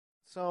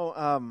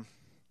So,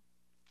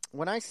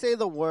 when I say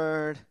the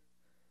word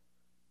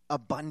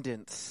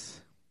abundance,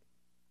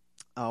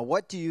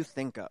 what do you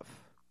think of?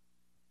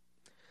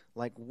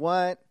 Like,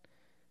 what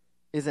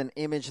is an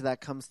image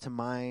that comes to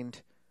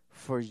mind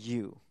for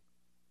you?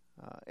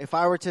 If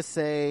I were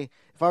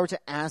to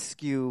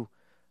ask you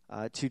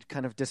to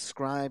kind of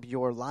describe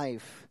your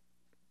life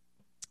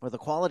or the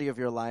quality of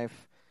your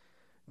life,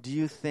 do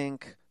you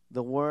think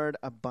the word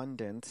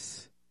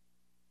abundance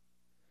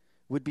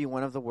would be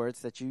one of the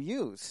words that you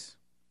use?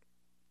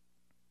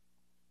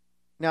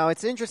 Now,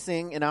 it's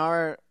interesting in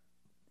our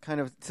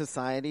kind of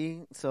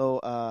society.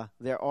 So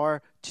there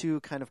are two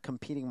kind of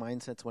competing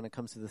mindsets when it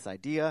comes to this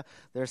idea.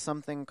 There's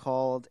something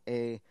called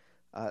a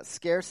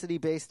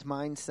scarcity-based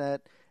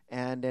mindset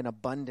and an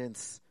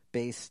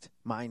abundance-based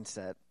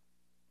mindset.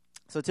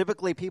 So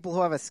typically people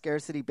who have a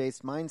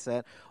scarcity-based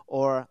mindset,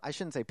 or I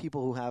shouldn't say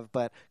people who have,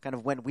 but kind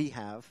of when we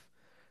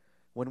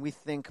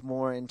think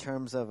more in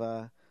terms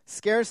of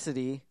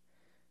scarcity,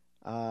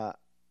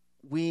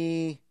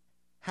 we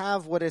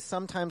have what is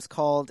sometimes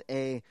called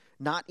a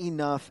not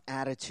enough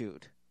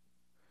attitude,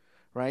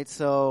 right?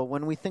 So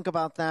when we think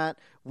about that,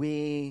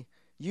 we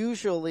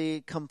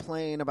usually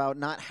complain about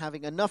not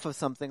having enough of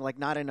something, like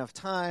not enough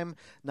time,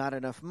 not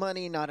enough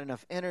money, not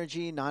enough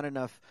energy, not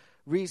enough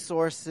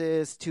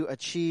resources to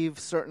achieve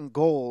certain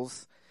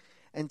goals.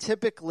 And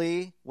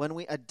typically, when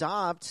we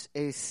adopt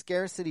a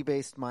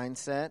scarcity-based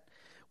mindset,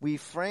 we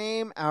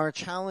frame our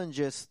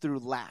challenges through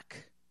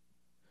lack.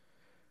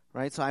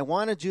 Right? So I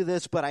want to do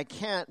this, but I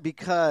can't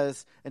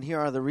because, and here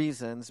are the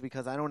reasons,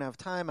 because I don't have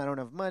time, I don't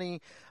have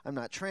money, I'm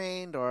not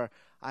trained, or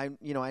I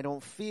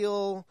don't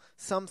feel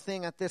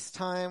something at this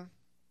time.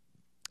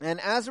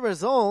 And as a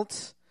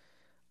result,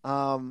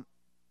 when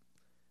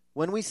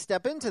we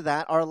step into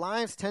that, our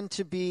lives tend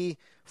to be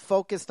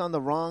focused on the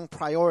wrong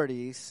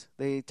priorities.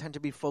 They tend to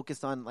be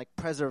focused on like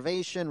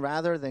preservation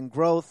rather than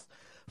growth,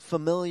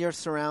 familiar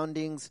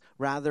surroundings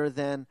rather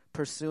than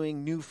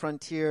pursuing new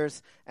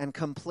frontiers, and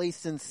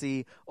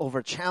complacency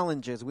over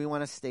challenges. We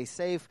want to stay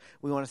safe.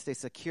 We want to stay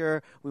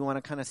secure. We want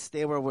to kind of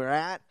stay where we're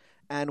at,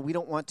 and we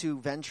don't want to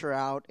venture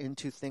out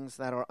into things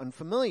that are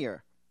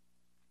unfamiliar.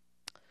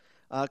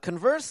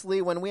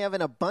 Conversely, when we have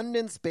an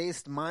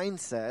abundance-based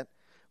mindset,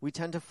 we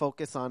tend to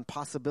focus on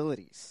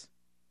possibilities.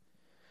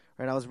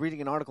 Right? I was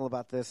reading an article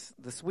about this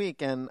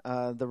week, and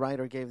the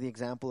writer gave the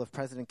example of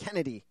President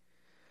Kennedy.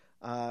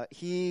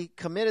 He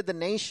committed the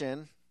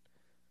nation,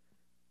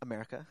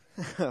 America,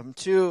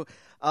 to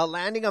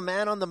landing a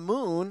man on the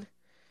moon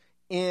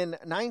in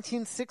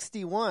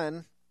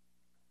 1961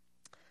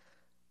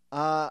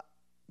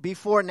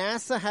 before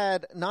NASA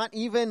had not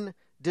even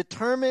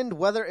determined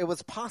whether it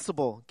was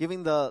possible,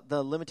 given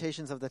the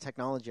limitations of the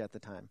technology at the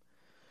time.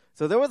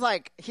 So there was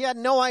he had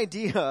no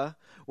idea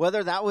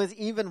whether that was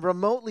even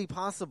remotely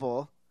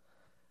possible,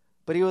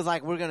 but he was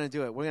like, we're going to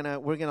do it. We're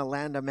going to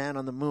land a man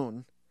on the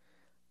moon.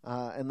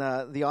 And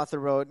the author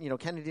wrote,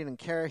 Kennedy didn't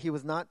care. He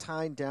was not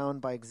tied down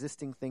by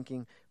existing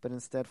thinking, but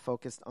instead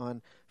focused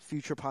on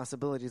future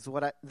possibilities.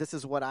 This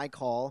is what I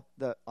call,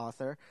 the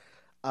author,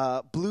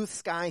 blue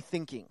sky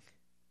thinking.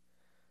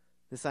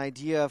 This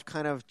idea of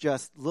kind of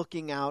just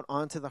looking out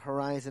onto the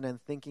horizon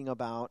and thinking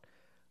about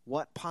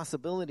what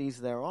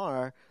possibilities there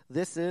are.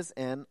 This is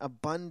an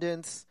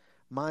abundance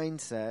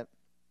mindset,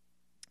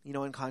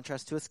 in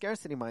contrast to a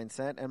scarcity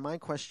mindset. And my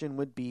question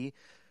would be,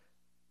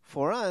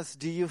 for us,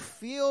 do you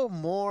feel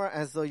more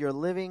as though you're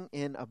living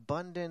in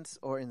abundance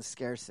or in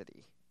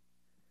scarcity?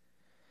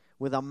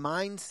 With a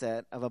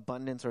mindset of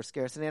abundance or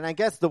scarcity. And I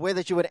guess the way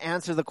that you would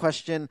answer the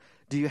question,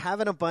 do you have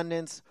an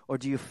abundance or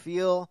do you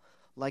feel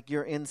like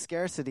you're in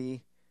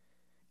scarcity,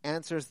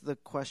 answers the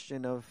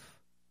question of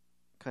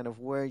kind of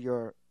where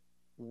your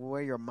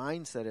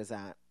mindset is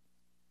at.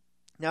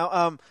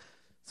 Now,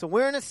 so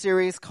we're in a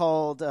series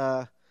called,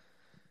 The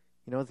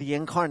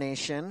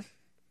Incarnation,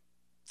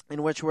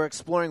 in which we're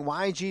exploring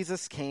why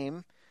Jesus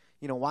came,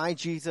 why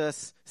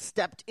Jesus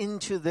stepped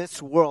into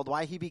this world,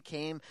 why he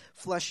became a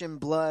flesh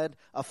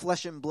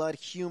and blood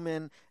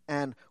human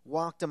and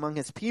walked among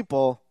his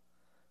people.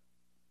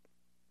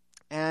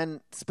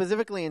 And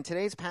specifically in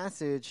today's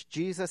passage,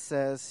 Jesus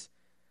says,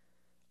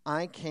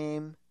 I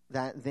came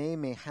that they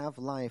may have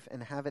life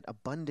and have it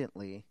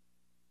abundantly.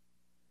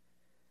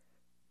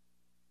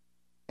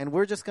 And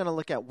we're just going to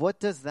look at, what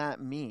does that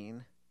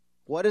mean?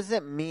 What does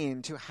it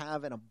mean to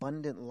have an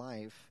abundant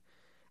life?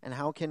 And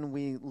how can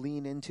we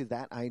lean into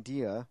that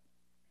idea?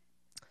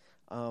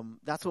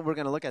 That's what we're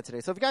going to look at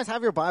today. So if you guys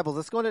have your Bibles,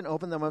 let's go ahead and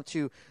open them up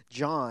to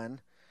John,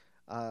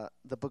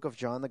 the book of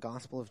John, the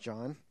Gospel of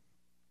John,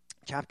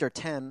 chapter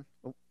 10.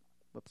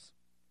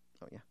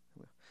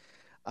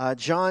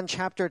 John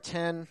chapter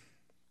 10,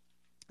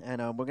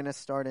 and we're going to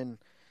start in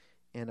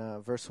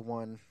verse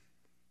 1.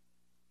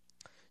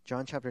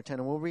 John chapter 10,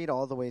 and we'll read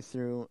all the way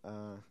through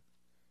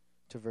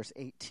to verse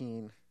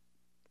 18,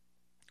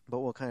 but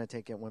we'll kind of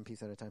take it one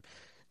piece at a time.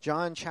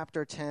 John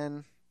chapter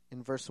 10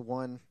 in verse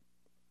 1,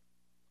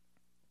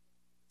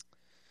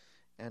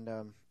 and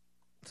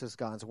this is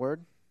God's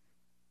word.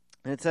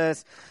 And it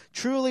says,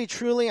 Truly,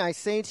 truly, I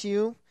say to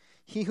you,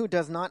 He who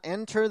does not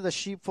enter the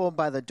sheepfold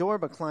by the door,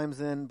 but climbs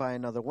in by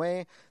another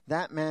way,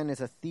 that man is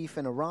a thief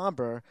and a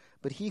robber.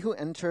 But he who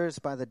enters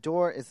by the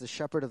door is the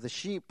shepherd of the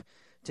sheep.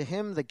 To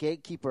him the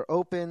gatekeeper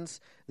opens.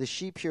 The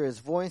sheep hear his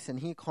voice, and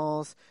he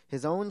calls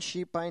his own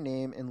sheep by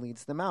name and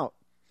leads them out.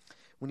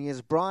 When he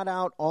has brought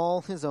out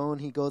all his own,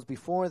 he goes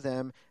before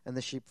them, and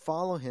the sheep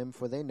follow him,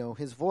 for they know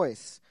his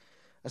voice.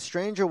 A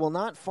stranger will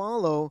not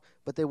follow,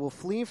 but they will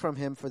flee from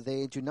him, for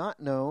they do not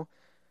know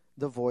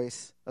the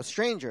voice of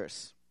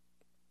strangers.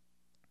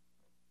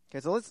 Okay,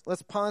 so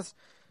let's pause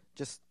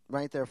just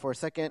right there for a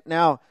second.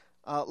 Now,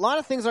 a lot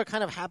of things are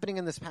kind of happening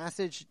in this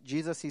passage.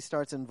 Jesus, he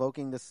starts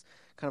invoking this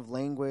kind of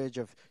language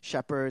of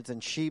shepherds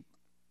and sheep.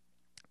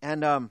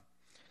 And,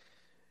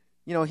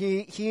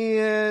 he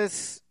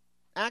is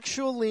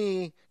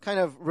actually kind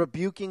of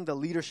rebuking the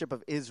leadership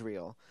of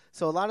Israel.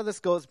 So a lot of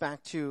this goes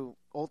back to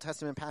Old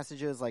Testament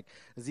passages like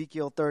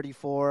Ezekiel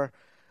 34,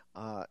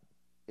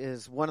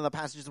 is one of the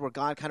passages where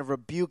God kind of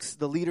rebukes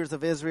the leaders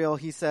of Israel.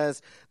 He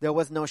says there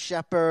was no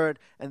shepherd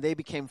and they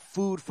became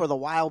food for the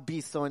wild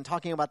beasts. So in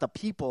talking about the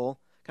people,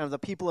 kind of the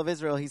people of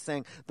Israel, he's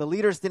saying the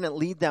leaders didn't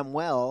lead them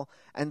well,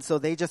 and so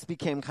they just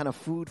became kind of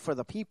food for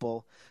the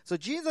people. So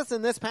Jesus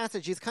in this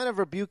passage, he's kind of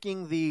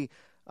rebuking the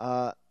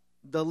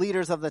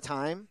leaders of the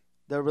time,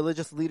 the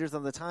religious leaders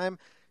of the time.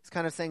 He's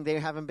kind of saying they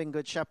haven't been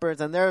good shepherds,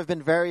 and there have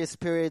been various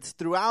periods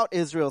throughout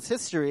Israel's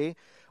history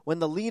when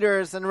the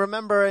leaders, and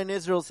remember in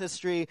Israel's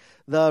history,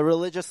 the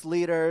religious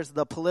leaders,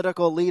 the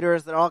political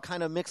leaders, they're all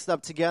kind of mixed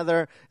up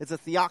together. It's a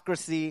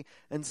theocracy.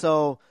 And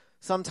so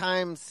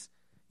sometimes,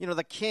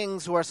 the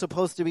kings who are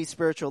supposed to be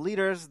spiritual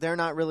leaders, they're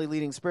not really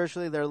leading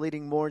spiritually. They're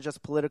leading more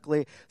just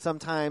politically.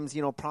 Sometimes,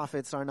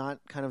 prophets are not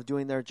kind of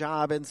doing their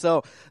job. And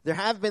so there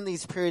have been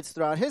these periods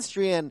throughout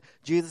history, and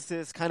Jesus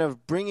is kind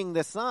of bringing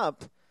this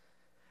up.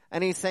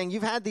 And he's saying,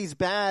 you've had these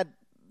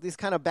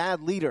kind of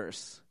bad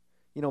leaders,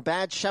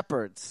 bad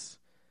shepherds.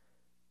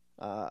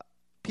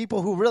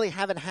 People who really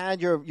haven't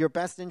had your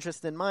best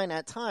interest in mind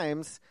at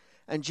times,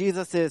 and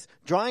Jesus is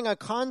drawing a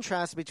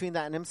contrast between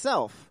that and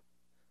himself.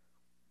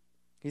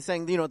 He's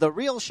saying, the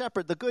real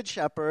shepherd, the good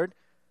shepherd,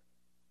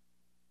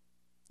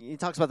 he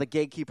talks about the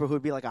gatekeeper who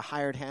would be like a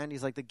hired hand.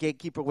 He's like the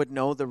gatekeeper would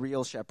know the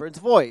real shepherd's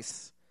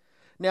voice.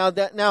 Now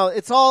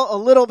it's all a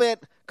little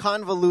bit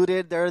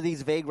convoluted. There are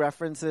these vague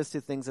references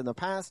to things in the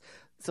past.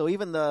 So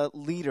even the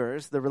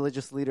leaders, the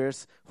religious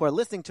leaders who are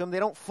listening to him, they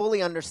don't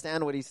fully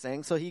understand what he's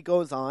saying. So he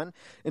goes on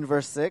in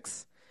verse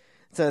 6.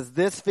 It says,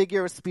 this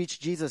figure of speech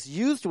Jesus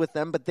used with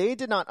them, but they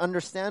did not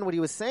understand what he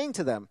was saying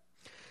to them.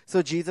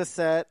 So Jesus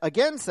said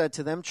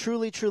to them,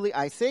 truly, truly,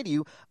 I say to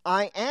you,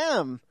 I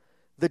am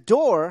the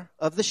door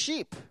of the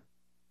sheep.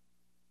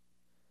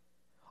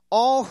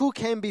 All who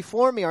came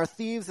before me are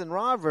thieves and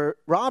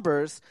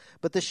robbers,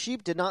 but the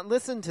sheep did not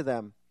listen to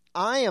them.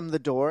 I am the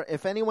door.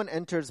 If anyone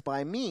enters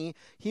by me,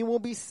 he will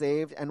be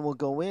saved and will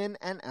go in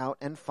and out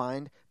and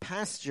find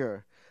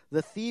pasture.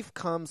 The thief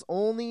comes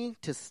only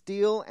to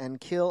steal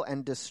and kill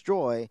and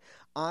destroy.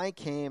 I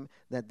came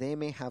that they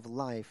may have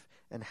life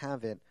and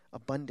have it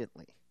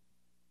abundantly.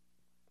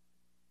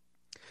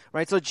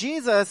 Right, so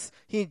Jesus,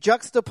 he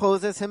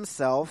juxtaposes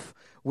himself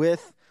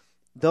with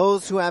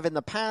those who have in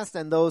the past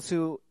and those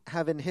who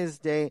have in his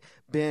day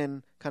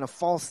been kind of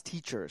false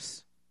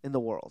teachers in the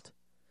world.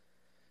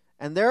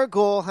 And their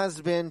goal has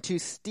been to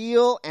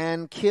steal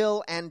and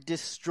kill and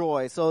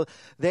destroy. So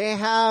they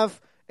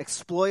have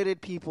exploited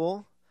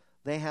people.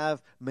 They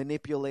have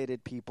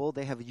manipulated people.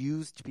 They have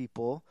used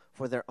people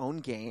for their own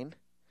gain,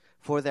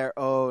 for their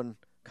own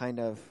kind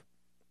of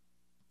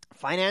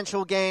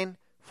financial gain,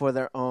 for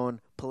their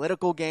own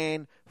political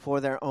gain,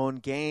 for their own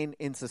gain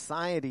in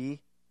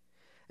society.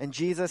 And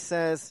Jesus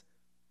says,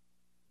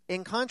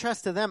 in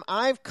contrast to them,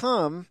 I've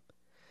come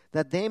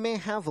that they may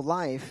have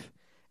life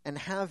and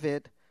have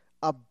it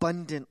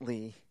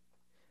abundantly.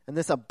 And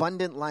this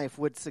abundant life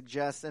would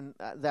suggest, and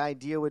the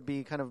idea would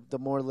be kind of the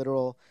more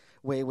literal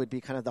way would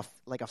be kind of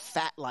like a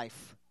fat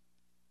life.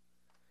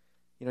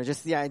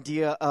 Just the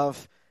idea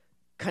of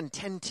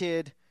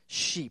contented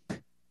sheep.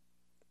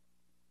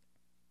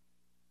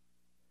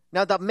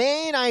 Now, the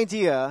main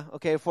idea,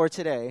 for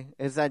today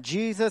is that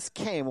Jesus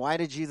came. Why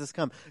did Jesus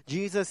come?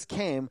 Jesus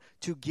came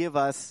to give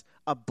us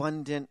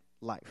abundant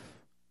life.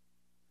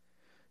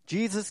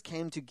 Jesus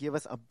came to give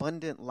us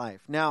abundant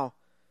life. Now,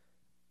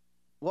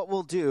 what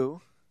we'll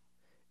do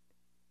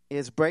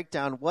is break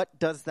down what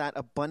does that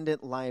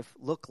abundant life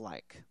look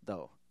like,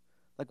 though.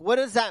 Like, what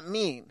does that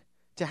mean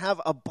to have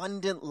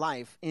abundant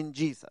life in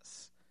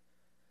Jesus?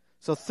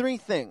 So 3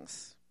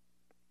 things.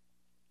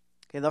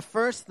 The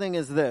first thing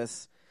is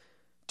this: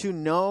 to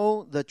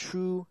know the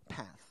true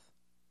path.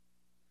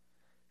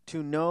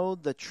 To know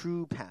the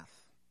true path.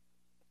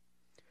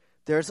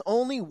 There's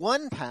only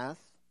one path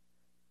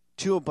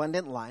to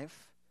abundant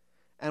life.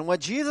 And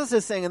what Jesus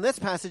is saying in this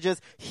passage is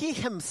he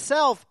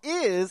himself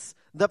is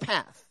the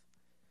path.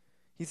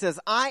 He says,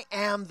 I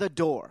am the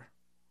door.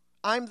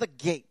 I'm the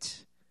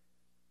gate.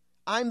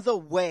 I'm the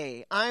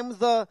way. I'm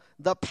the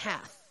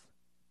path.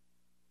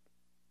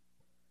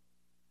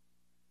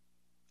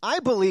 I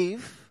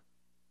believe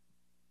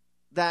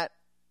that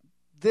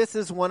this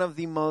is one of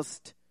the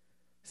most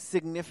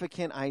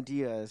significant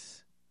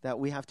ideas that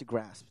we have to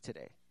grasp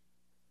today,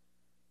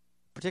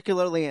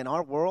 particularly in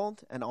our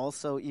world and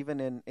also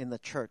even in the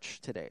church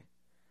today.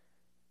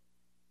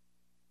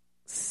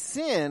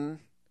 Sin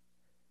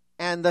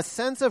and the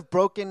sense of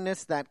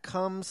brokenness that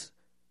comes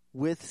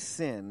with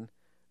sin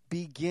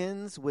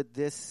begins with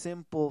this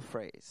simple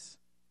phrase: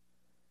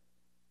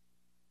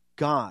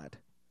 God,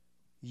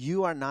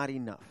 you are not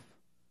enough.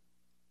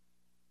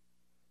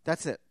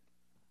 That's it.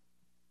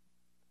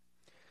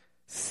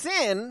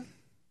 Sin,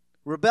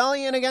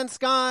 rebellion against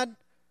God,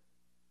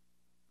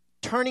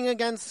 turning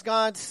against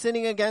God,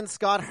 sinning against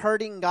God,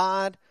 hurting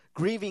God,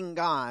 grieving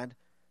God,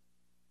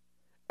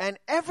 and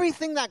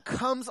everything that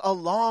comes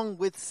along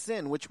with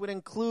sin, which would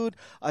include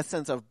a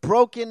sense of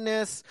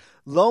brokenness,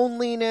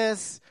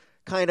 loneliness,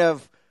 kind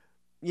of,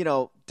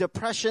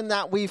 depression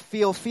that we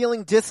feel,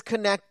 feeling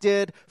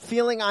disconnected,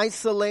 feeling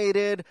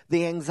isolated,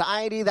 the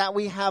anxiety that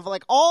we have,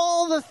 like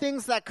all the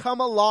things that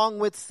come along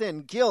with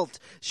sin, guilt,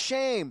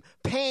 shame,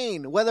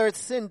 pain, whether it's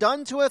sin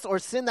done to us or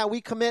sin that we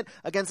commit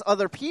against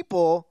other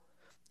people,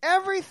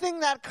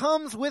 everything that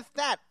comes with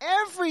that,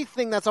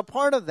 everything that's a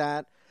part of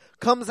that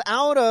comes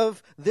out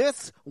of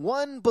this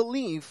one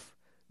belief: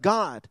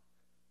 God,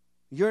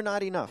 you're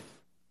not enough.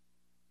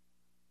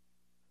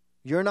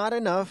 You're not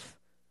enough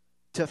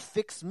to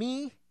fix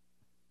me,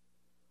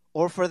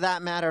 or for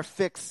that matter,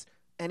 fix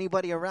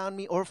anybody around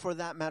me, or for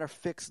that matter,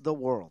 fix the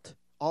world,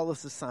 all of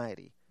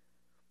society.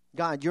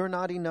 God, you're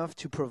not enough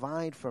to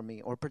provide for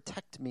me, or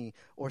protect me,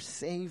 or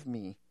save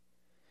me.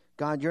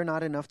 God, you're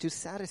not enough to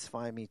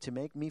satisfy me, to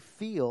make me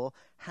feel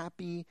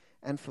happy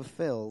and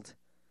fulfilled.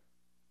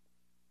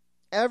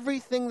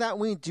 Everything that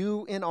we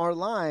do in our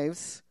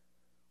lives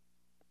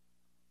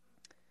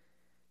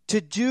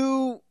to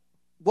do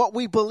what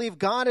we believe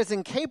God is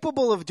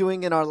incapable of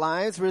doing in our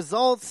lives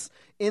results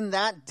in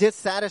that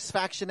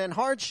dissatisfaction and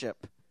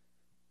hardship.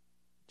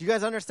 Do you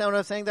guys understand what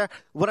I'm saying there?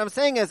 What I'm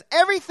saying is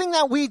everything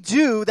that we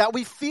do that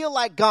we feel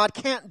like God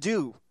can't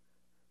do,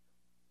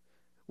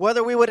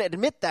 whether we would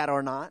admit that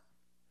or not,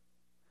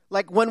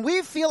 like when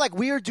we feel like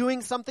we are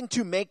doing something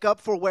to make up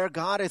for where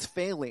God is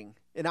failing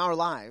in our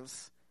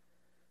lives,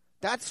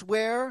 that's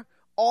where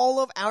all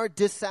of our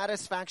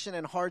dissatisfaction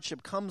and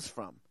hardship comes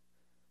from.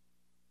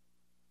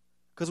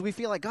 Because we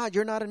feel like, God,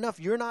 you're not enough.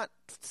 You're not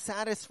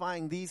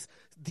satisfying these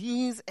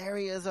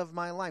areas of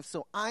my life.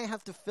 So I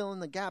have to fill in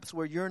the gaps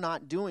where you're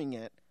not doing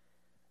it.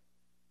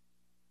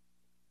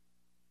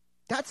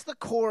 That's the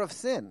core of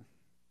sin.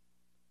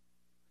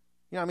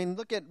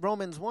 Look at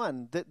Romans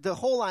 1. The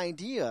whole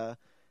idea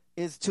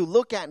is to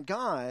look at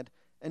God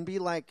and be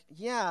like,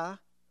 yeah,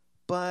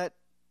 but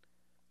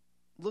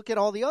look at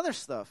all the other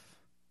stuff.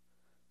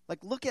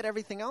 Like, look at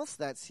everything else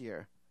that's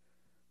here.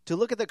 To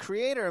look at the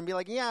Creator and be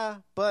like, yeah,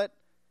 but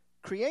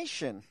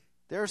creation,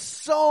 there's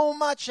so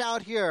much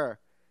out here.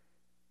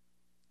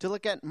 To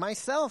look at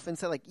myself and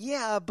say like,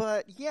 yeah,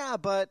 but,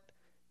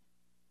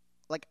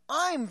 like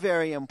I'm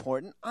very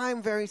important,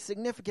 I'm very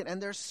significant,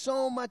 and there's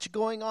so much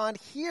going on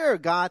here,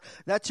 God,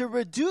 that to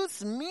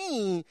reduce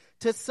me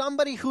to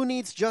somebody who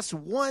needs just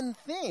one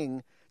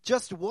thing,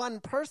 just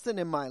one person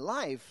in my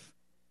life,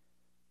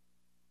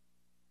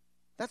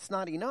 that's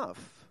not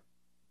enough.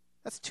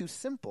 That's too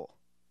simple.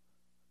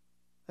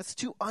 That's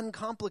too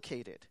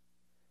uncomplicated.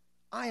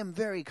 I am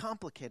very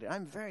complicated.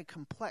 I'm very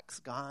complex,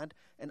 God,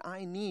 and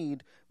I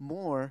need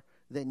more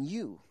than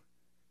you.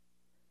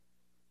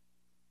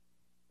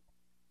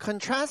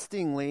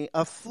 Contrastingly,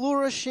 a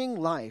flourishing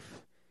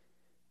life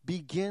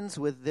begins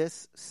with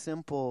this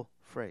simple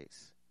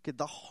phrase. Okay,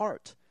 the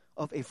heart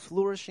of a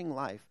flourishing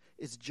life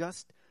is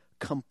just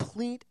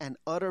complete and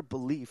utter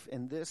belief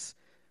in this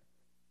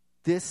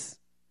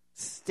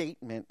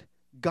statement: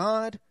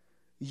 God,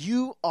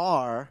 you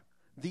are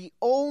the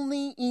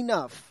only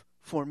enough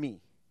for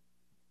me.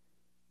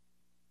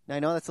 Now, I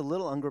know that's a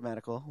little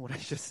ungrammatical, what I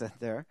just said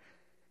there.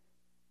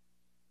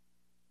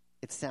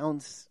 It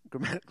sounds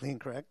grammatically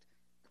incorrect,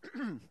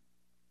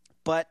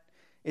 but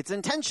it's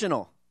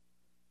intentional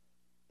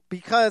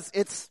because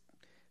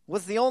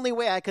was the only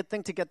way I could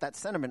think to get that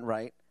sentiment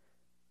right.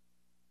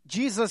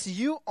 Jesus,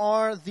 you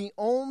are the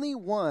only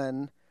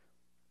one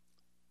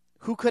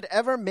who could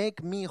ever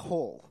make me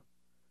whole.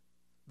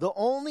 The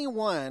only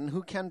one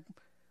who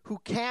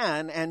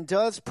can and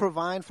does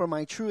provide for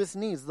my truest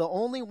needs. The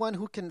only one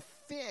who can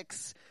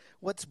fix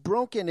what's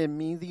broken in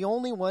me. The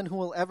only one who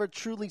will ever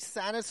truly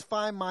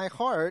satisfy my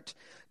heart,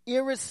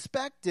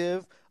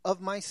 irrespective of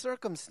my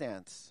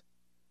circumstance.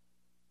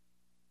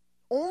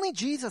 Only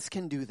Jesus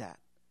can do that.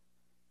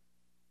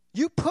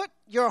 You put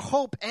your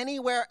hope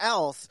anywhere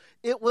else,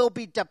 it will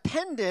be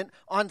dependent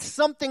on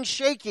something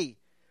shaky.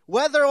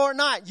 Whether or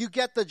not you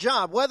get the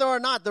job, whether or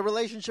not the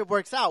relationship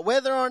works out,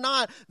 whether or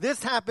not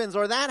this happens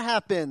or that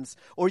happens,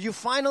 or you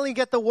finally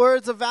get the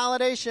words of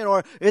validation,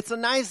 or it's a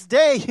nice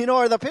day,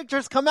 or the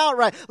pictures come out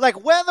right.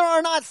 Like whether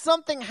or not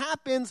something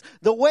happens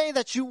the way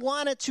that you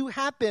want it to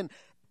happen,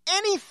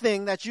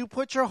 anything that you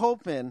put your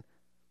hope in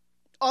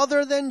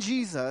other than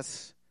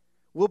Jesus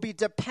will be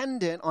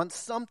dependent on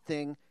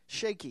something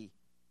shaky.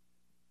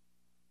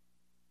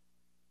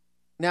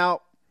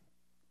 Now,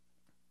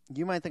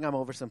 you might think I'm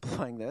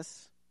oversimplifying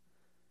this.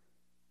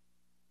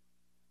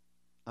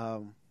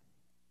 I'll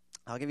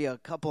give you a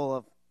couple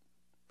of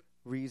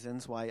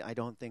reasons why I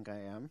don't think I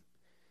am.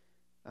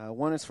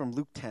 One is from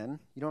Luke 10.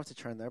 You don't have to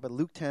turn there, but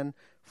Luke 10,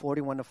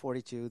 41 to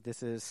 42,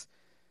 this is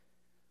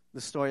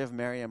the story of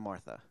Mary and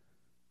Martha.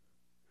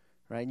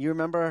 Right? And you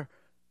remember,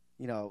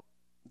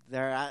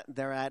 they're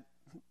at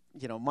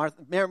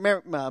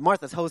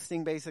Martha's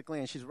hosting basically,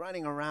 and she's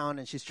running around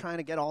and she's trying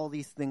to get all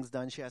these things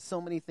done. She has so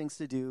many things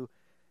to do,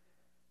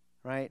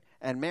 right?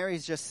 And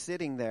Mary's just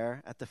sitting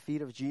there at the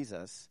feet of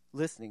Jesus,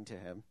 listening to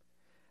him.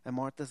 And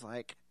Martha's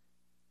like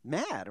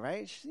mad,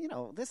 right?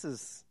 This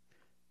is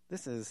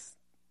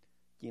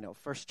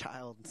first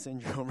child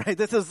syndrome, right?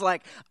 This is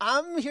like,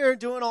 I'm here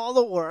doing all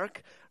the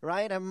work,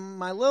 right? And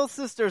my little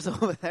sister's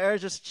over there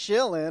just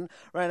chilling,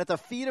 right, at the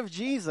feet of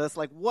Jesus.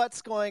 Like,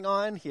 what's going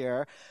on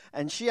here?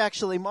 And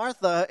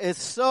Martha is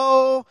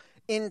so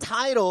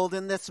entitled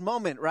in this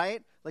moment,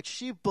 right? Like,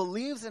 she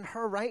believes in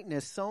her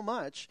rightness so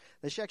much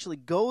that she actually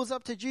goes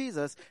up to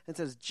Jesus and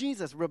says,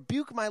 Jesus,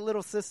 rebuke my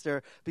little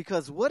sister,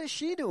 because what is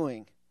she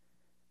doing?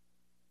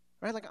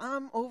 Right, like,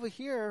 I'm over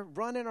here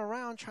running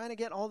around trying to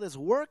get all this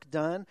work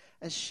done,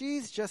 and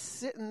she's just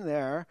sitting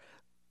there.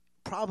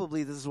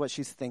 Probably this is what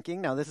she's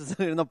thinking. Now, this isn't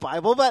in the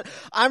Bible, but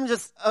I'm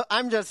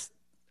not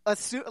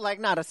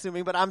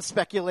assuming, but I'm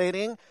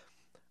speculating.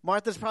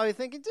 Martha's probably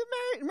thinking, dude,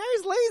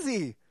 Mary's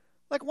lazy.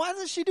 Like, why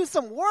doesn't she do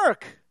some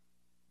work?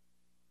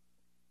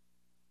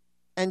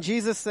 And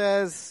Jesus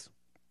says,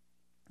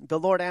 the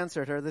Lord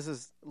answered her, this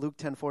is Luke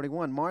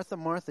 10:41, Martha,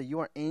 Martha, you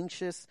are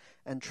anxious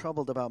and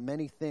troubled about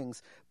many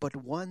things, but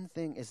one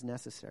thing is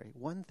necessary.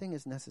 One thing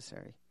is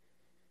necessary.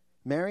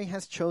 Mary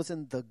has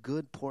chosen the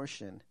good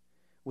portion,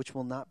 which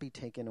will not be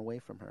taken away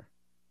from her.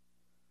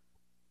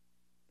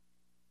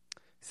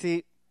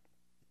 See,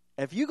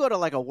 if you go to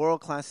like a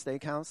world-class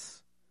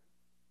steakhouse,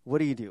 what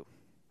do? You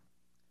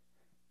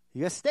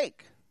get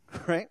steak,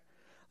 right?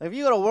 Like if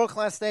you go to a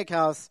world-class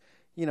steakhouse,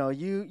 you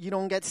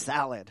don't get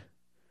salad.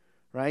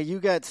 Right, you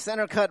get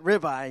center cut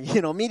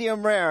ribeye,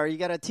 medium rare. You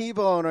get a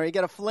T-bone or you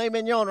get a filet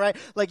mignon, right?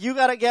 Like you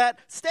gotta get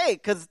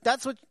steak because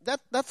that's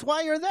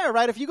why you're there,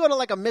 right? If you go to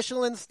like a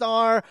Michelin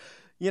star,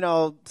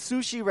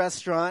 sushi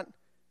restaurant,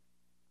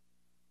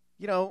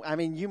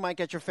 you might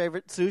get your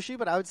favorite sushi,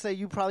 but I would say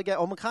you probably get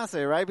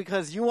omakase, right?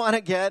 Because you want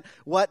to get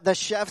what the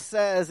chef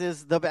says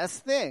is the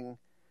best thing.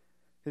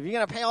 If you're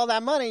gonna pay all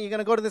that money, you're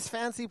gonna go to this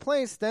fancy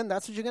place, then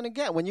that's what you're gonna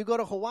get. When you go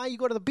to Hawaii, you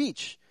go to the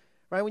beach,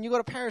 right? When you go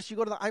to Paris, you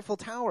go to the Eiffel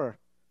Tower.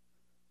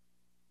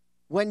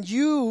 When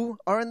you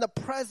are in the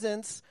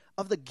presence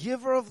of the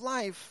giver of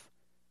life,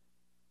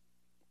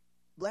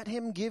 let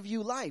him give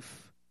you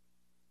life.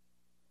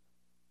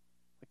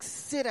 Like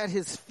sit at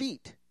his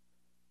feet.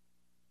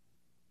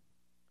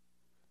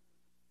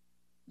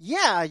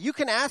 Yeah, you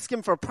can ask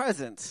him for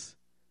presents.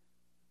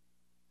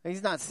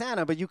 He's not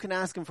Santa, but you can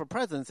ask him for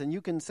presents, and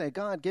you can say,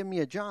 God, give me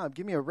a job,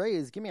 give me a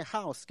raise, give me a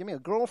house, give me a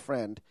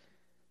girlfriend.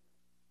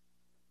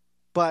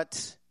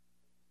 But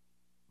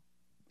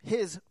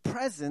his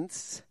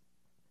presence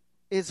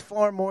is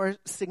far more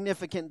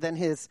significant than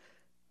his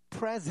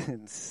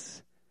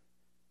presence.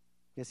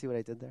 You see what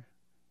I did there?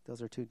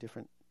 Those are two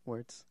different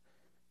words.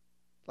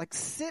 Like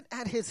sit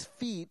at his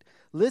feet,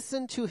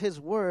 listen to his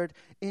word,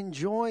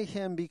 enjoy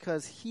him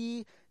because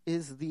he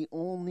is the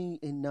only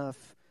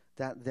enough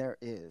that there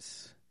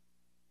is.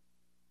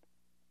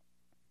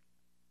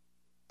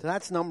 So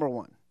that's number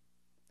one.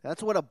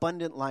 That's what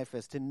abundant life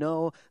is, to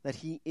know that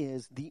he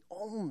is the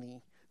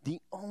only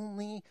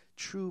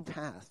true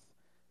path.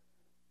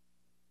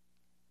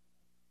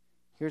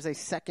 Here's a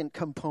second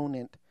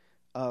component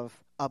of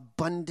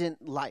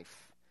abundant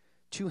life,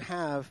 to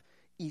have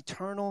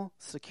eternal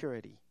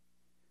security.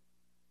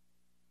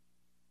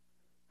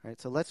 All right,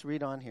 so let's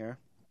read on here.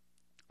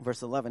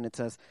 Verse 11, it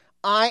says,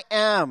 I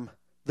am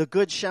the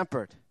good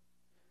shepherd.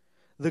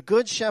 The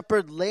good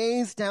shepherd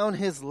lays down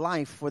his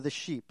life for the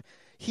sheep.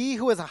 He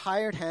who is a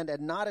hired hand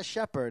and not a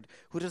shepherd,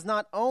 who does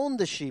not own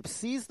the sheep,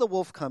 sees the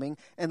wolf coming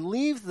and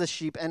leaves the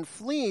sheep and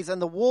flees,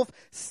 and the wolf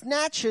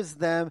snatches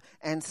them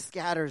and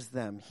scatters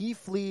them. He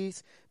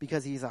flees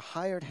because he is a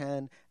hired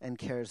hand and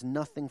cares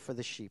nothing for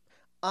the sheep.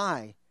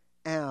 I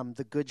am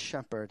the good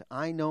shepherd.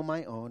 I know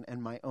my own,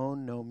 and my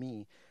own know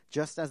me,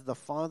 just as the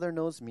Father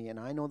knows me, and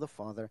I know the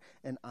Father,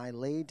 and I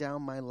lay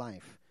down my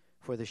life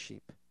for the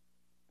sheep.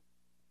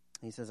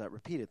 He says that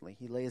repeatedly.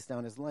 He lays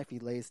down his life. He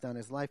lays down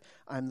his life.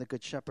 I'm the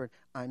good shepherd.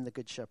 I'm the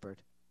good shepherd.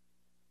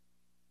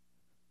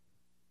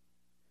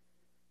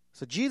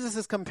 So Jesus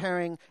is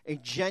comparing a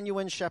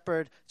genuine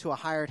shepherd to a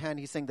hired hand.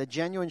 He's saying the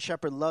genuine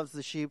shepherd loves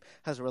the sheep,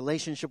 has a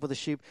relationship with the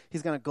sheep.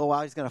 He's going to go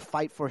out. He's going to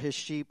fight for his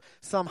sheep.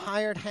 Some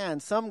hired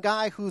hand, some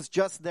guy who's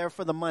just there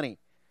for the money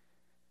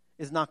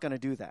is not going to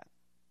do that.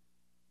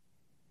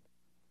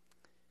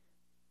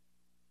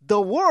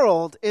 The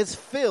world is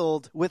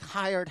filled with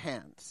hired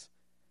hands.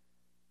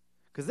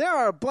 Because there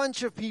are a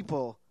bunch of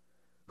people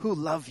who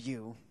love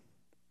you.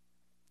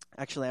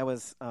 Actually, I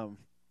was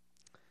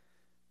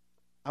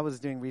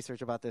doing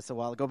research about this a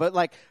while ago. But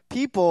like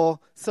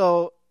people,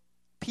 so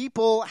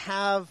people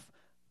have,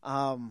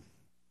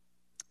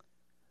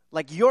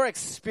 like your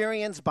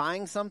experience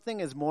buying something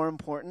is more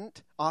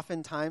important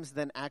oftentimes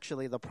than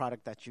actually the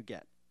product that you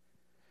get.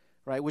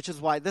 Right, which is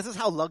why this is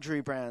how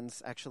luxury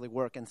brands actually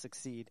work and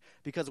succeed.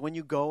 Because when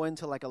you go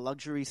into like a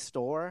luxury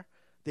store,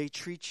 they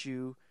treat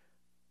you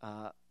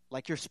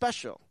like you're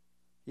special.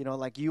 You know,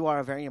 like you are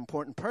a very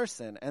important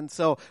person. And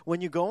so when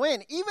you go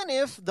in, even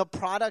if the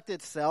product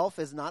itself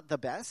is not the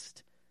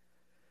best,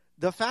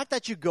 the fact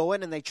that you go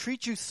in and they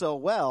treat you so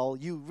well,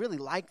 you really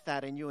like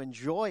that and you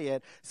enjoy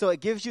it. So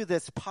it gives you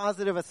this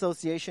positive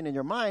association in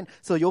your mind,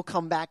 so you'll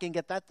come back and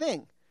get that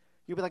thing.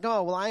 You'll be like,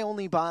 oh, well, I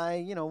only buy,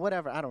 you know,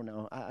 whatever. I don't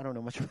know. I don't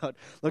know much about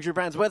luxury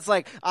brands. But it's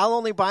like, I'll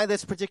only buy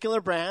this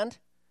particular brand,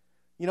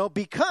 you know,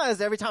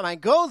 because every time I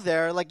go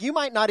there, like you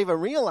might not even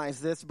realize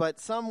this, but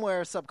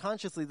somewhere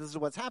subconsciously this is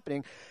what's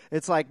happening.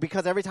 It's like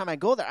because every time I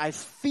go there, I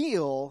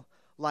feel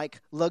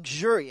like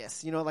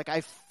luxurious, you know, like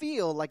I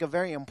feel like a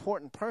very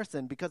important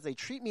person because they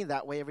treat me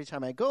that way every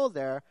time I go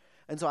there.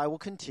 And so I will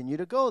continue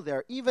to go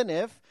there, even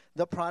if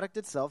the product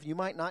itself you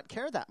might not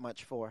care that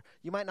much for.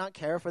 You might not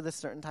care for this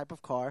certain type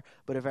of car,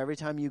 but if every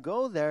time you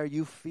go there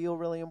you feel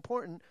really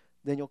important,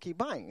 then you'll keep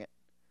buying it.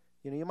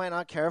 You know, you might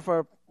not care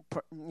for,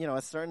 you know,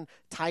 a certain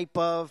type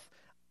of,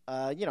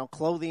 you know,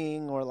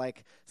 clothing or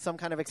like some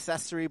kind of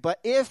accessory, but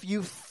if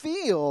you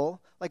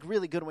feel like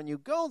really good when you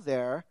go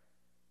there,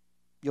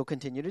 you'll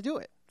continue to do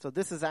it. So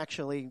this is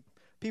actually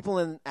people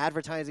in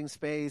advertising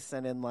space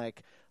and in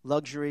like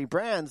luxury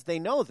brands, they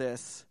know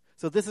this.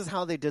 So this is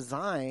how they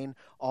design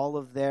all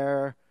of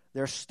their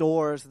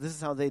stores. This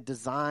is how they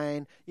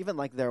design even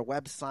like their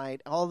website,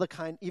 all the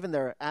kind, even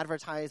their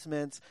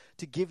advertisements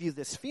to give you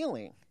this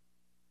feeling.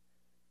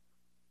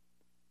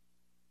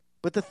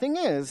 But the thing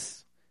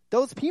is,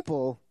 those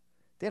people,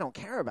 they don't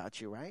care about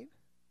you, right?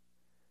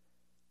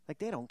 Like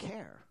they don't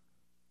care.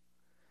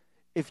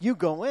 If you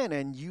go in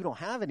and you don't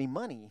have any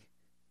money,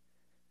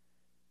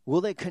 will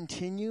they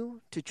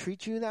continue to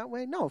treat you that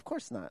way? No, of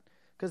course not.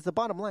 Because the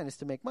bottom line is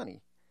to make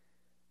money.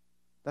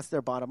 That's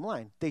their bottom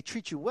line. They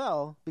treat you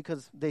well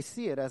because they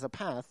see it as a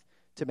path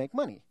to make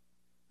money.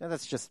 Now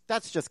that's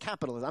just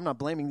capitalism. I'm not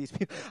blaming these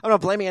people. I'm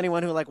not blaming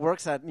anyone who like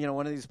works at, you know,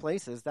 one of these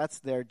places. That's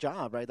their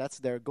job, right? That's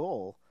their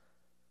goal.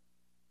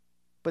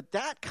 But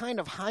that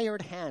kind of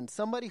hired hand,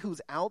 somebody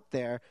who's out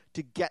there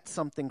to get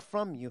something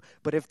from you,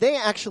 but if they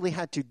actually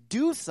had to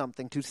do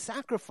something to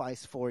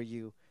sacrifice for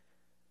you,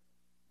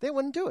 they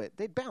wouldn't do it.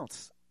 They'd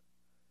bounce.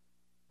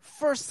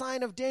 First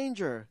sign of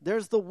danger,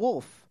 there's the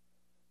wolf.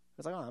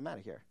 It's like, oh, I'm out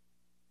of here.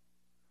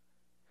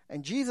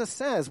 And Jesus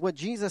says, what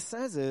Jesus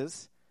says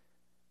is,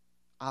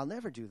 I'll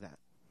never do that.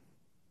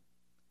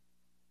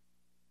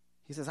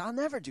 He says, I'll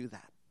never do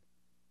that.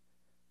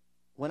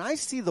 When I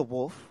see the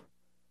wolf,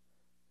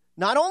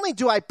 not only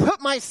do I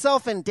put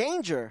myself in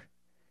danger,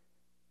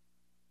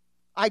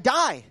 I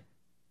die.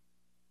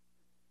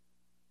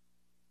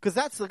 Because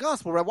that's the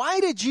gospel, right? Why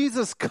did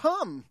Jesus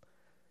come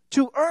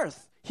to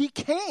earth? He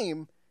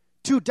came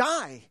to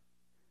die.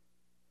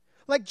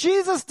 Like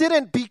Jesus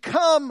didn't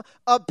become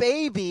a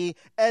baby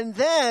and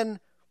then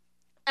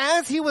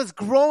as he was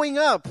growing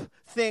up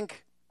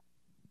think,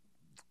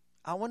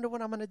 I wonder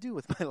what I'm going to do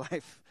with my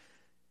life.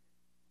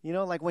 You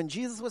know, like when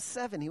Jesus was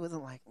 7, he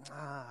wasn't like,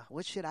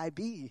 what should I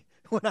be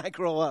when I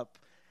grow up?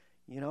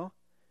 You know,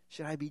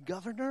 should I be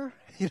governor?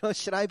 You know,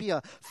 should I be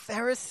a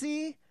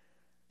Pharisee?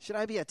 Should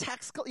I be a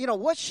tax collector? You know,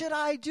 what should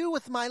I do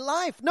with my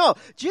life? No,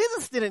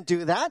 Jesus didn't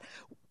do that.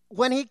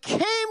 When he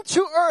came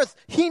to earth,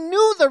 he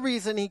knew the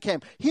reason he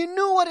came. He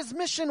knew what his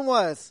mission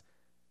was.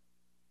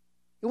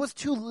 It was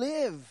to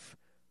live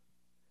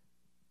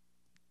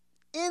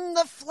in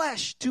the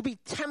flesh, to be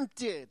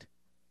tempted,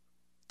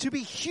 to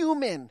be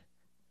human,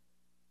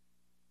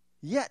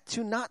 yet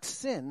to not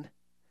sin,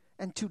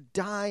 and to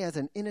die as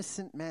an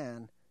innocent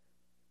man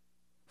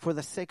for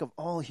the sake of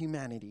all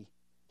humanity.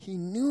 He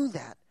knew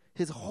that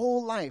his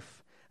whole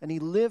life, and he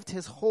lived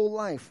his whole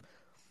life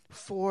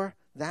for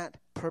that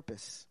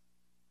purpose.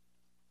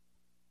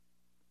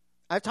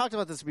 I've talked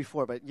about this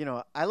before, but, you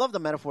know, I love the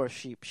metaphor of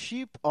sheep.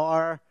 Sheep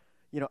are,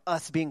 you know,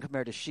 us being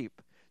compared to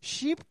sheep.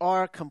 Sheep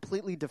are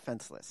completely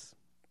defenseless.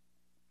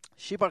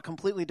 Sheep are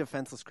completely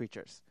defenseless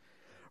creatures,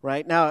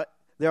 right? Now,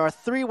 there are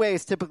 3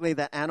 ways typically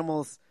that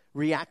animals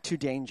react to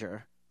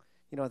danger.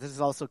 You know, this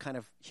is also kind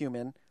of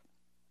human.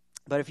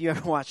 But if you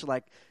ever watch,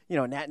 like, you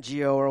know, Nat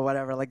Geo or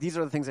whatever, like, these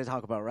are the things they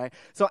talk about, right?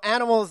 So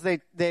animals,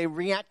 they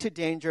react to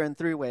danger in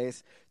 3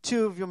 ways.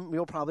 2 of them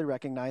you'll probably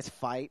recognize,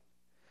 fight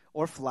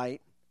or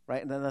flight,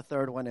 right? And then the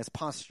third one is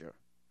posture,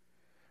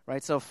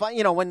 right? So,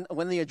 you know, when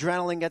the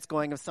adrenaline gets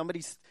going,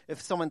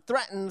 if someone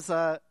threatens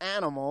an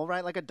animal,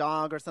 right, like a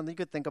dog or something, you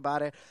could think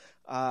about it,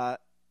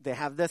 they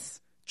have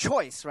this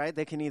choice, right?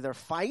 They can either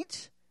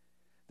fight,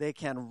 they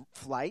can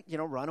flight, you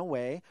know, run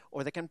away,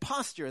 or they can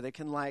posture. They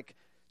can, like,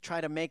 try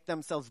to make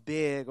themselves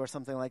big or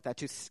something like that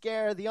to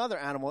scare the other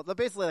animal. They're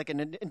basically like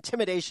an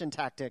intimidation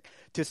tactic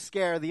to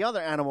scare the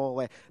other animal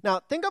away. Now,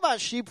 think about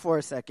sheep for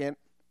a second.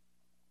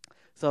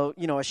 So,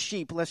 you know, a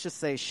sheep, let's just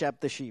say Shep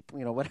the sheep,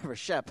 you know, whatever,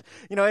 Shep.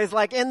 You know, he's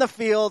like in the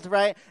field,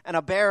 right? And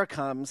a bear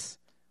comes.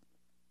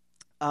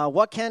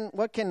 what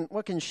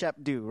can Shep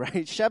do,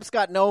 right? Shep's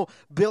got no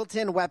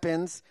built-in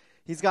weapons.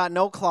 He's got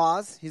no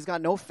claws. He's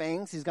got no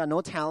fangs. He's got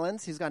no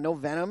talons. He's got no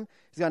venom.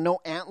 He's got no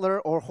antler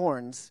or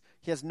horns.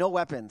 He has no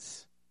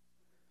weapons.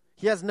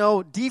 He has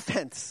no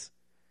defense,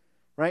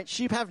 right?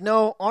 Sheep have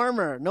no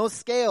armor, no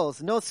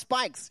scales, no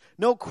spikes,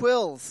 no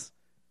quills.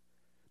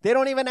 They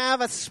don't even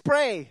have a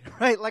spray,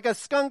 right, like a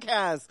skunk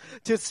has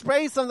to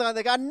spray something.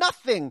 They got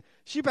nothing.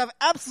 Sheep have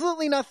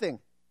absolutely nothing.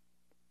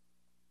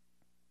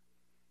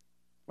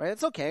 Right?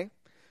 It's okay.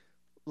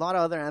 A lot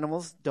of other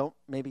animals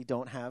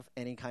don't have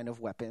any kind of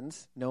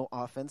weapons, no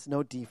offense,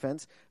 no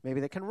defense.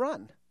 Maybe they can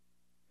run.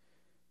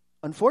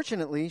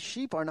 Unfortunately,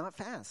 sheep are not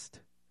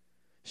fast.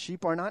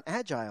 Sheep are not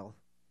agile.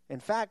 In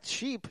fact,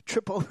 sheep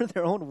trip over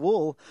their own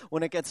wool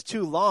when it gets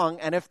too long,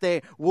 and if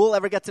the wool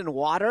ever gets in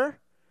water,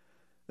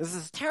 this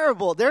is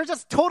terrible. They're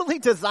just totally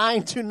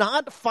designed to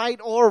not fight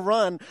or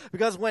run,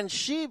 because when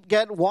sheep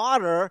get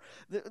water,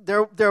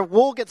 their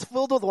wool gets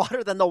filled with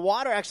water, then the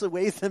water actually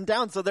weighs them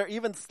down, so they're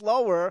even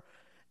slower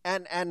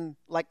and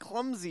like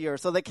clumsier.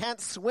 So they can't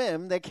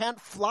swim, they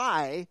can't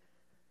fly,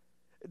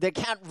 they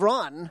can't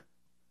run.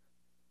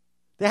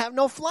 They have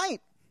no flight.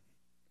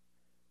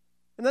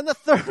 And then the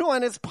third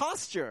one is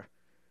posture.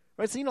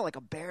 Right? So, like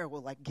a bear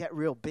will like get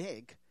real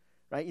big,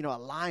 right? A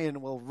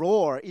lion will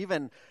roar.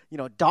 Even,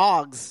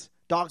 dogs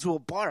will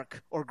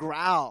bark or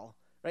growl,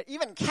 right?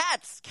 Even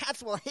cats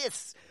will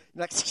hiss.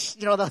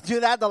 They'll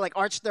do that. They'll like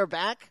arch their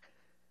back.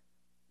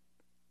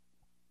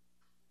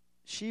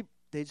 Sheep,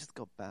 they just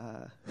go,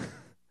 bah.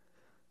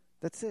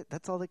 That's it.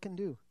 That's all they can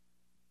do.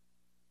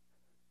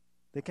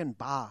 They can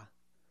baa.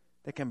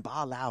 They can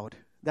baa loud.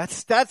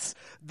 That's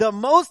the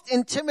most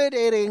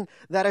intimidating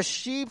that a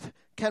sheep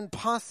can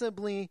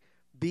possibly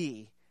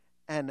be.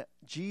 And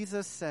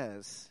Jesus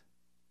says,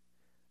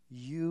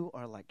 you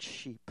are like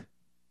sheep.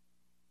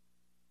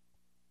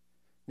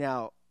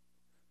 Now,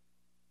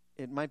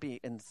 it might be,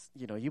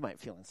 you might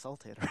feel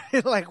insulted,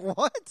 right? Like,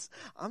 what?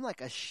 I'm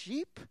like a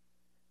sheep?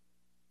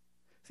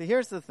 See,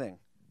 here's the thing.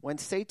 When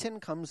Satan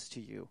comes to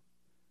you,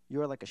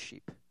 you are like a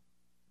sheep.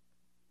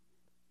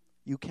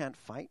 You can't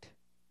fight,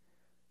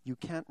 you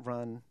can't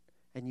run,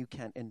 and you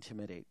can't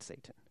intimidate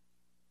Satan.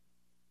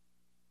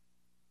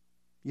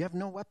 You have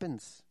no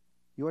weapons.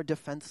 You are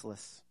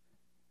defenseless.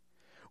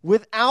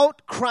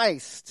 Without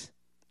Christ,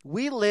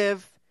 we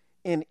live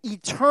in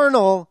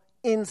eternal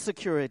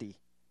insecurity.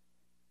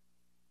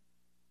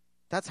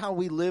 That's how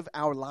we live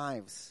our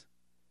lives.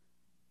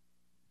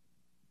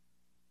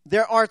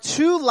 There are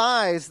two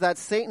lies that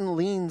Satan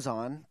leans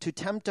on to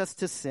tempt us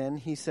to sin.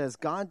 He says,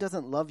 God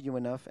doesn't love you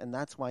enough, and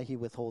that's why he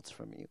withholds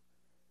from you.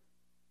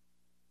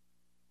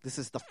 This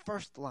is the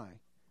first lie.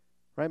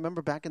 Right?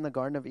 Remember back in the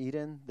Garden of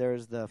Eden,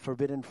 there's the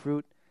forbidden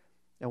fruit.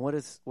 And what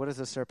does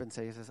the serpent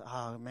say? He says,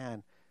 oh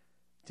man,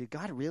 did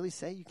God really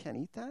say you can't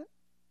eat that?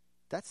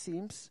 That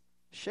seems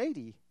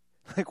shady.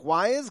 Like,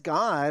 why is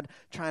God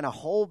trying to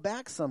hold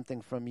back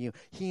something from you?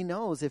 He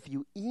knows if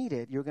you eat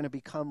it, you're going to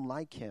become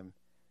like him.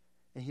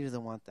 And he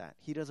doesn't want that.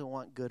 He doesn't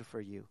want good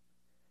for you.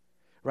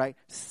 Right?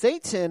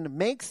 Satan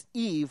makes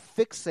Eve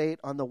fixate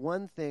on the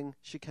one thing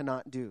she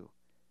cannot do.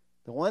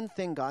 The one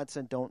thing God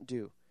said don't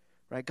do.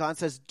 Right? God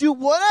says, do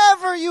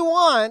whatever you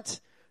want,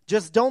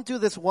 just don't do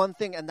this one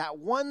thing. And that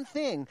one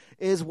thing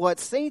is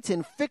what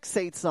Satan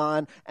fixates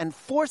on and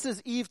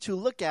forces Eve to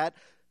look at,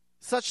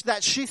 such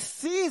that she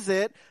sees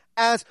it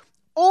as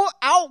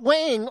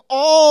outweighing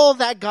all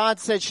that God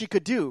said she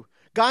could do.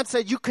 God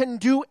said, you can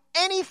do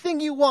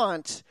anything you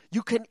want.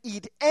 You can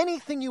eat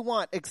anything you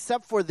want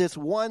except for this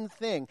one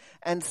thing.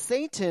 And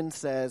Satan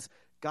says,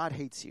 God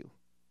hates you.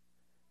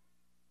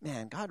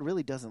 Man, God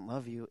really doesn't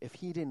love you if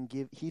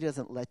he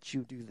doesn't let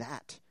you do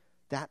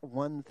that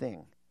one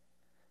thing.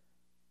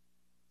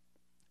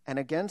 And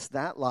against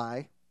that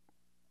lie,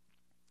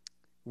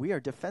 we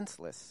are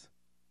defenseless.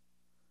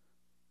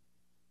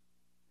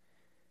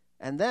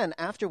 And then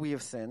after we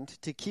have sinned,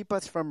 to keep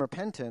us from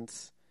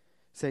repentance,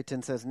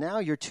 Satan says, now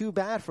you're too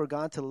bad for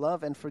God to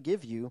love and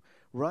forgive you.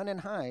 Run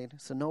and hide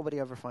so nobody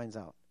ever finds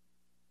out.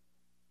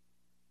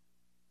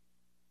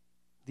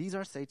 These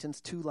are Satan's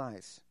two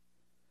lies.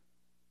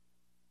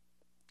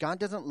 God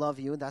doesn't love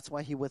you. That's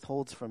why he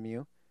withholds from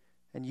you.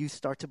 And you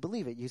start to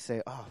believe it. You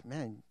say, oh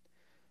man,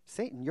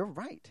 Satan, you're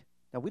right.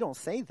 Now we don't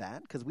say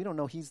that because we don't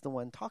know he's the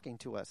one talking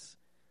to us.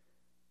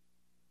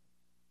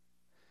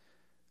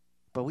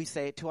 But we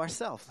say it to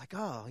ourselves like,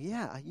 oh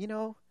yeah,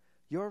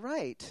 you're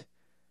right.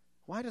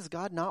 Why does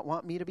God not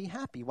want me to be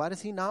happy? Why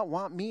does he not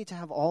want me to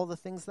have all the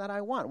things that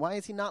I want? Why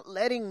is he not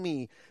letting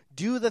me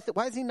do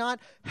why is he not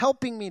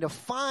helping me to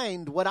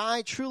find what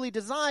I truly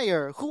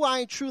desire, who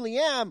I truly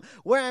am,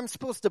 where I'm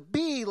supposed to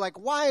be? Like,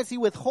 why is he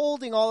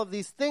withholding all of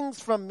these things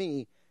from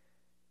me?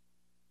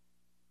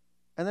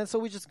 And then so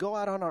we just go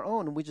out on our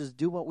own and we just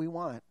do what we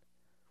want.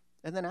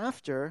 And then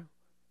after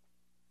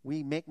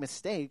we make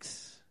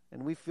mistakes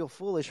and we feel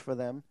foolish for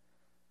them,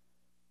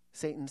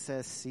 Satan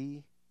says,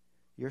 see,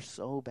 you're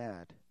so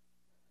bad.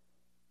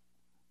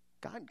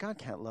 God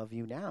can't love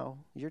you now.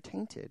 You're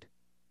tainted.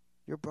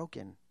 You're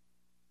broken.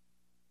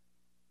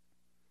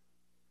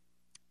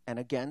 And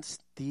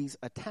against these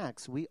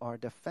attacks, we are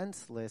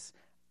defenseless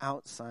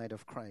outside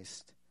of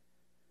Christ.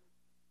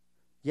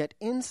 Yet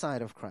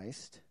inside of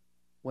Christ,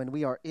 when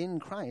we are in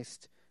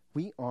Christ,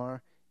 we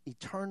are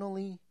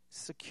eternally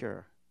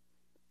secure.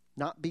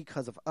 Not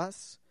because of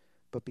us,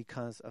 but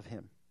because of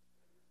him.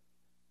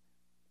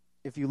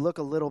 If you look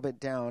a little bit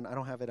down, I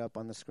don't have it up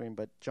on the screen,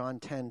 but John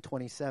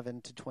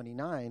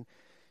 10:27-29,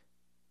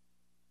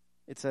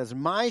 it says,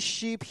 "My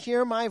sheep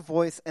hear my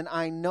voice, and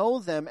I know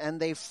them, and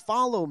they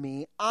follow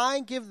me. I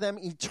give them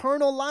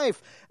eternal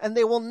life, and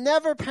they will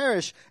never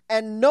perish,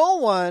 and no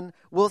one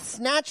will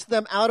snatch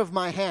them out of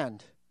my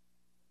hand."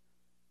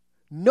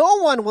 No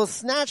one will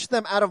snatch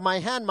them out of my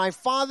hand. My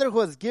Father who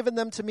has given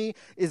them to me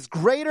is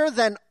greater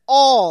than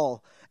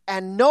all,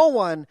 and no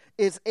one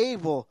is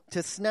able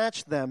to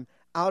snatch them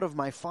out of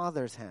my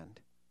Father's hand.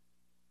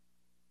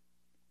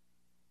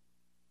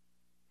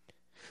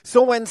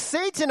 So when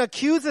Satan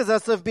accuses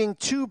us of being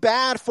too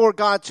bad for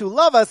God to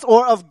love us,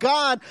 or of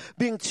God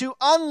being too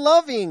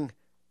unloving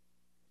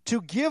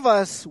to give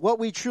us what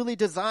we truly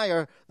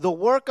desire, the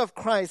work of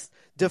Christ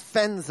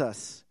defends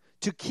us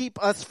to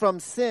keep us from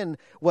sin.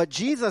 What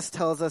Jesus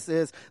tells us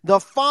is,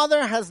 the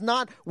Father has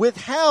not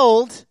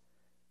withheld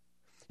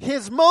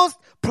his most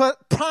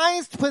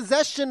prized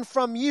possession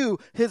from you,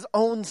 his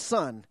own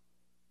Son.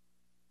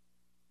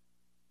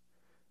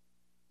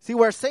 See,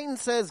 where Satan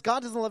says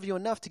God doesn't love you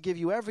enough to give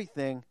you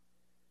everything,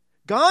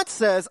 God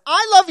says,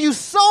 I love you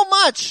so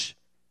much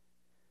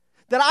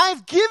that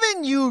I've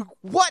given you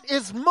what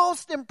is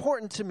most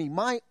important to me,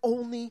 my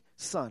only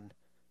Son.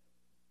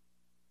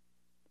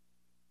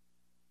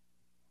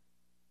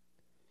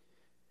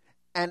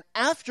 And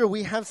after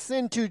we have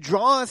sinned to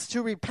draw us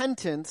to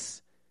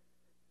repentance,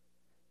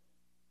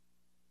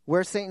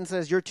 where Satan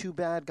says, you're too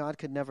bad, God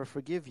could never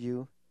forgive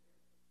you,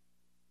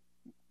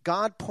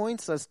 God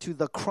points us to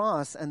the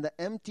cross and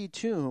the empty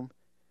tomb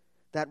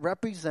that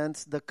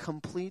represents the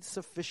complete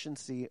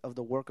sufficiency of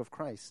the work of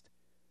Christ.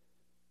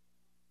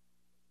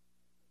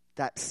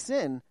 That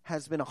sin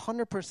has been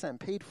 100%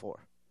 paid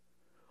for.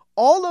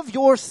 All of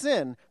your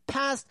sin,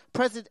 past,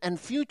 present, and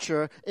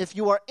future, if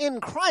you are in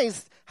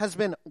Christ, has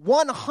been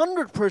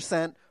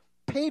 100%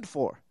 paid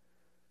for.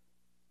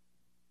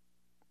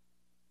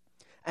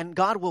 And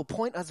God will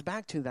point us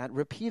back to that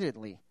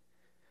repeatedly.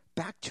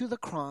 Back to the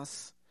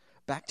cross,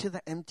 back to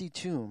the empty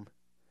tomb.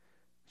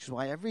 Which is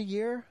why every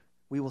year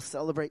we will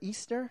celebrate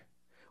Easter.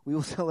 We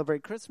will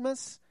celebrate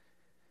Christmas.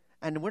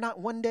 And we're not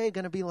one day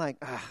going to be like,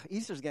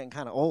 Easter's getting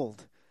kind of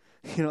old.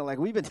 You know, like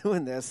we've been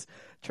doing this.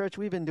 Church,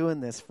 we've been doing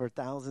this for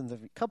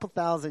couple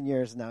thousand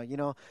years now. You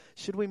know,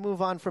 should we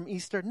move on from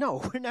Easter?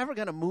 No, we're never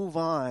going to move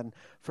on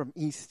from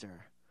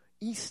Easter.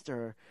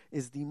 Easter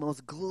is the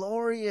most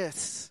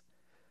glorious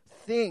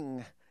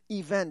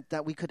event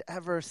that we could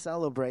ever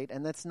celebrate.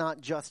 And that's not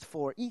just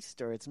for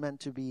Easter. It's meant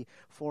to be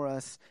for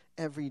us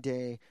every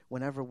day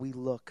whenever we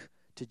look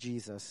to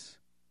Jesus.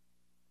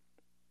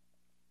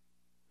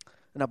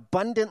 An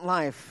abundant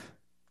life,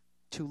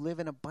 to live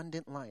an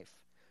abundant life,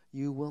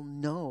 you will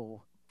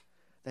know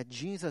that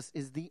Jesus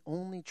is the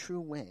only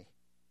true way.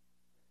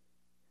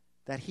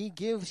 That he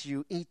gives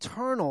you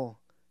eternal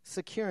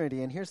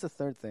security. And here's the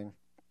third thing.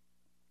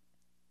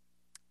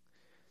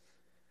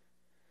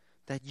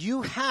 That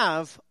you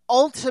have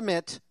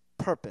ultimate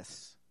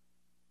purpose.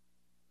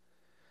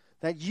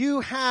 That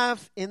you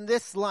have in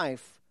this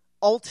life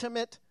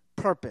ultimate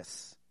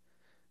purpose.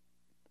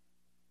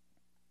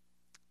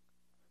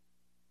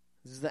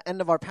 This is the end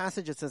of our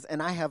passage. It says,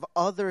 "And I have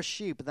other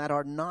sheep that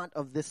are not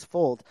of this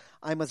fold.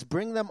 I must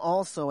bring them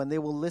also, and they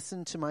will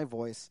listen to my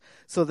voice.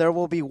 So there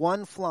will be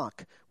one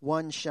flock,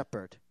 one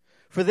shepherd.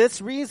 For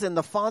this reason,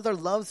 the Father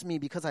loves me,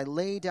 because I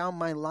lay down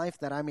my life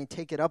that I may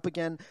take it up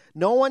again.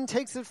 No one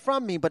takes it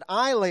from me, but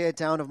I lay it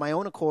down of my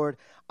own accord.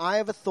 I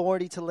have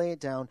authority to lay it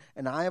down,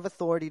 and I have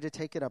authority to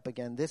take it up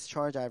again. This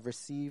charge I have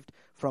received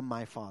from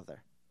my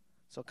Father."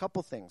 So a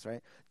couple things,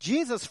 right?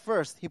 Jesus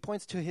first, he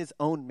points to his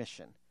own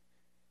mission.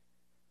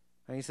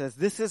 And he says,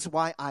 this is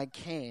why I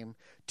came,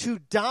 to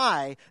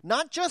die,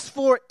 not just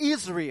for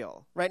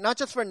Israel, right? Not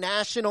just for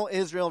national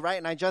Israel, right?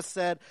 And I just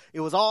said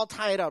it was all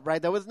tied up,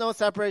 right? There was no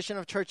separation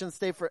of church and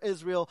state for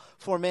Israel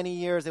for many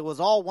years. It was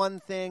all one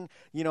thing.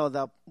 You know,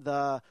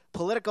 the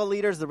political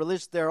leaders, the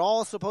religious, they're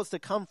all supposed to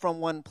come from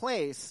one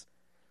place.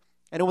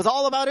 And it was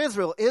all about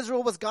Israel.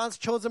 Israel was God's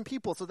chosen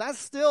people. So that's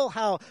still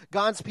how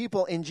God's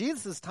people in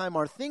Jesus' time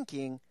are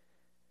thinking.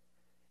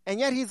 And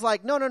yet he's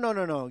like,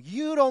 no,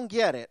 you don't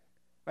get it.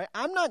 Right?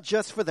 I'm not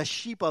just for the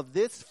sheep of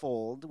this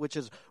fold, which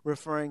is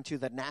referring to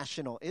the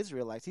national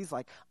Israelites. He's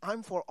like,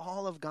 I'm for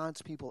all of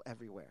God's people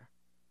everywhere.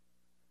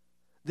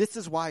 This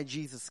is why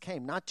Jesus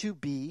came, not to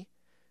be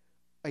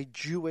a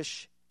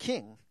Jewish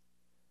king,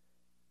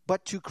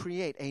 but to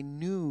create a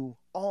new,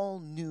 all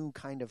new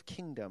kind of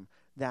kingdom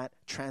that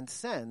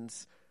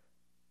transcends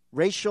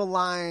racial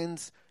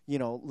lines,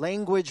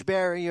 language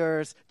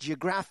barriers,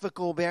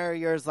 geographical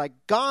barriers. Like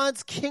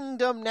God's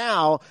kingdom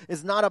now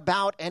is not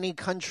about any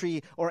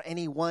country or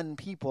any one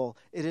people.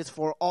 It is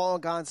for all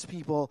God's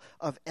people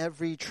of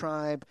every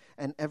tribe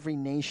and every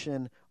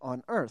nation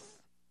on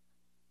earth.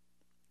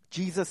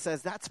 Jesus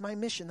says, that's my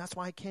mission. That's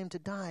why I came to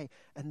die.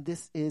 And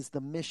this is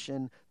the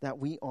mission that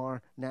we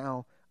are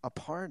now a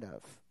part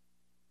of.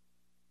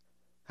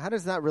 How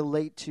does that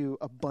relate to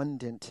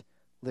abundant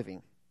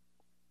living?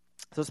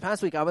 So this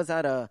past week, I was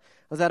at a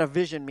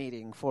vision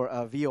meeting for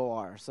a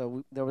VOR.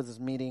 So there was this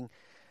meeting,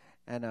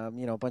 and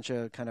a bunch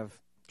of kind of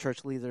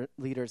church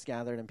leaders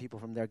gathered, and people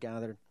from there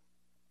gathered.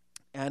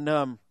 And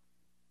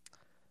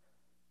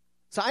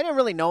so I didn't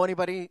really know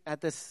anybody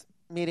at this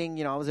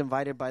meeting. I was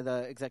invited by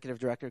the executive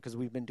director because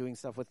we've been doing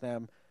stuff with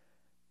them.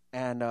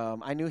 And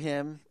I knew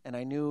him, and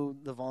I knew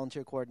the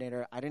volunteer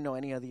coordinator. I didn't know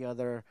any of the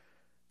other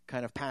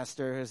kind of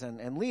pastors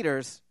and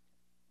leaders.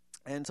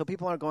 And so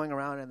people are going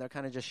around, and they're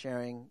kind of just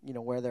sharing,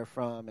 where they're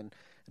from and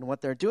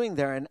what they're doing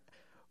there. And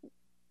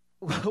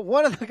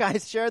one of the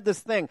guys shared this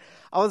thing.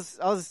 I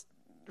was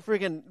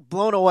freaking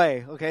blown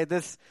away. Okay,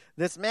 this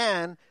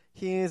man,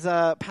 he's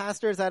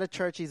pastors at a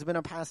church. He's been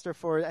a pastor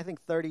for, I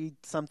think,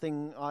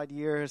 30-something odd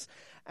years.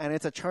 And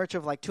it's a church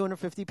of like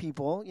 250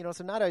 people,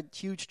 so not a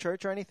huge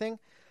church or anything.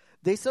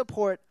 They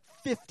support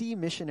 50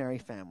 missionary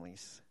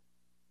families.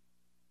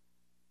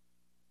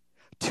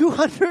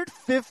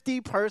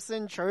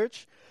 250-person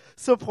church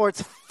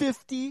supports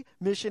 50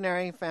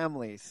 missionary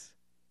families.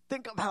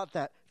 Think about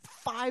that.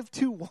 5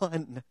 to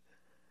 1.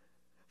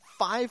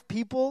 5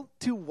 people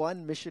to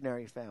 1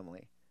 missionary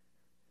family.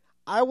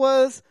 I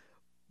was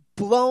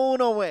blown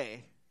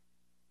away.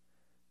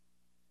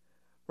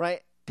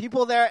 Right?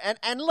 People there,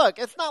 and look,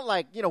 it's not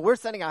like, we're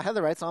sending out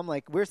Heather, right? So I'm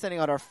like, we're sending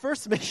out our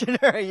first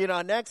missionary,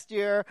 next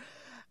year.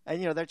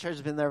 And, their church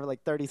has been there for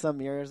like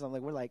 30-some years. I'm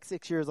like, we're like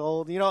 6 years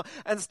old,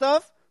 and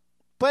stuff.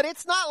 But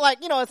it's not like,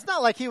 it's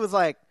not like he was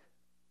like,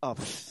 oh,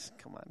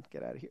 come on,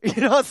 get out of here.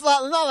 It's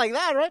not like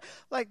that, right?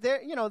 Like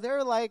they're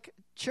like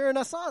cheering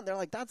us on. They're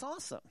like, that's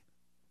awesome.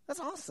 That's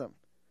awesome.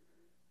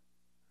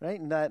 Right?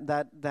 And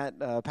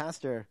that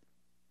pastor,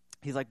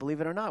 he's like,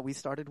 believe it or not, we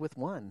started with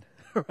 1,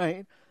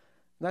 right?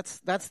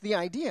 That's the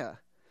idea.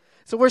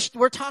 So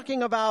we're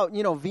talking about,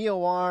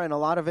 VOR, and a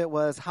lot of it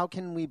was how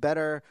can we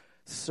better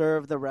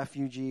serve the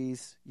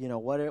refugees?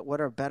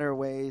 What are better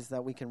ways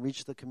that we can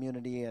reach the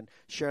community and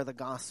share the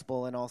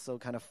gospel and also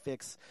kind of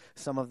fix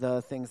some of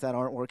the things that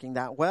aren't working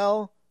that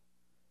well?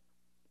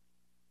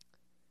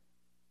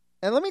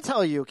 And let me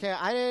tell you, okay,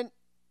 I didn't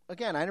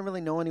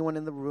really know anyone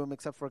in the room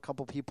except for a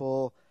couple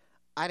people.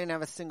 I didn't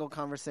have a single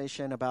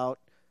conversation about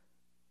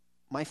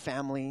my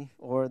family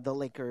or the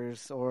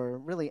Lakers or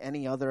really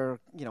any other,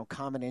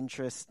 common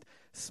interest,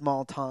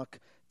 small talk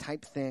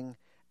type thing.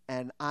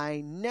 And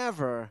I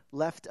never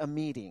left a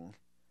meeting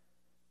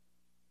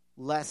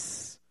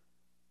less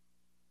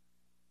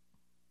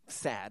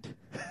sad,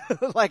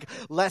 like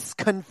less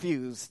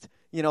confused,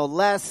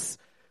 less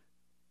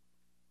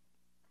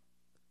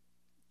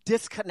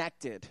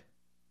disconnected.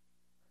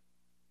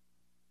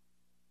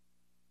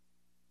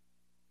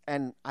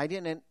 And I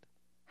didn't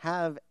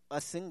have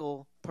a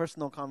single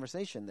personal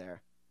conversation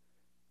there.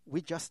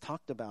 We just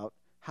talked about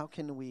how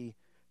can we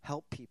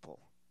help people.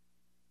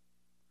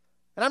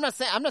 And I'm not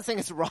saying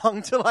it's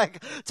wrong to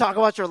like talk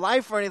about your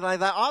life or anything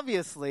like that.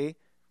 Obviously,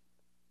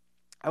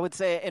 I would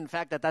say, in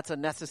fact, that's a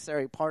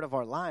necessary part of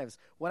our lives.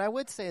 What I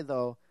would say,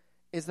 though,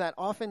 is that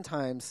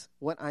oftentimes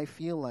what I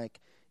feel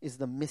like is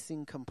the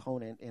missing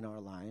component in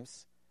our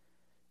lives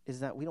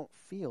is that we don't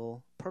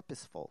feel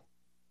purposeful.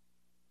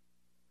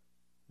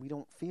 We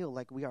don't feel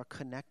like we are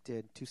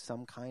connected to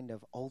some kind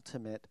of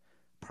ultimate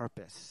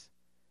purpose.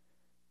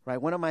 Right?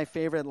 One of my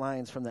favorite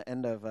lines from the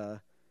end of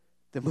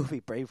the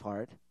movie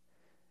Braveheart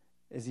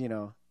is,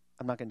 I'm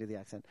not going to do the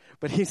accent,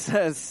 but he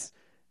says,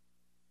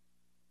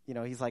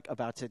 he's like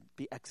about to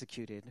be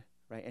executed,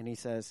 right? And he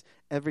says,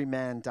 every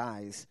man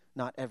dies,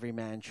 not every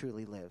man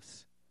truly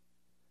lives.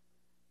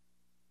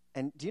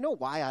 And do you know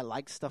why I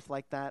like stuff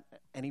like that?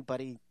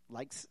 Anybody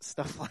likes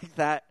stuff like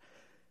that?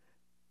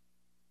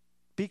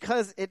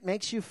 Because it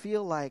makes you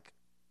feel like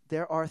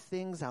there are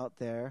things out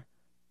there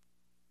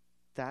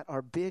that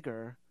are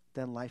bigger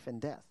than life and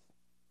death.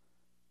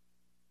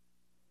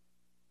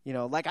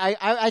 Like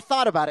I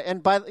thought about it,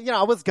 and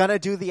I was gonna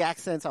do the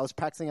accents. I was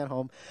practicing at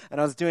home,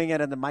 and I was doing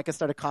it, and then Micah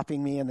started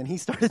copying me, and then he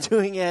started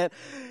doing it.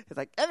 He's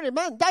like, every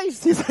man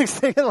dies. He's like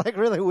saying it like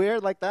really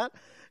weird like that.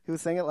 He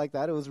was saying it like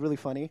that. It was really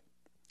funny.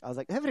 I was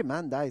like, every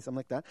man dies. I'm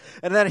like that.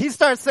 And then he's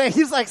like saying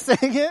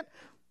it.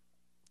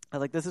 I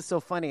was like, this is so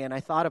funny. And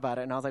I thought about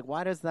it, and I was like,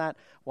 why does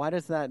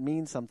that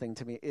mean something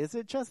to me? Is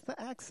it just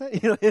the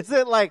accent? Is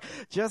it like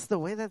just the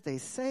way that they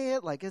say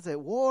it? Like, is it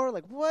war?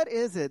 Like, what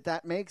is it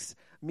that makes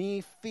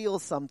me feel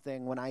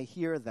something when I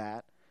hear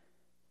that?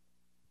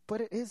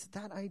 But it is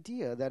that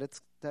idea that it's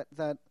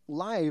that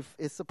life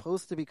is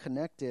supposed to be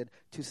connected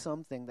to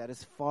something that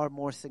is far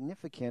more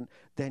significant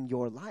than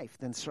your life,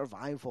 than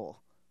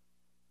survival.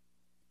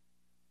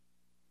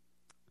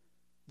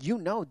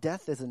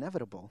 Death is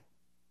inevitable.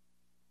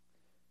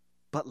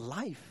 But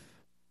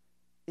life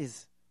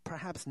is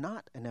perhaps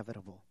not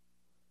inevitable.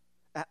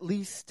 At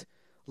least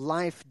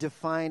life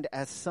defined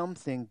as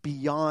something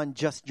beyond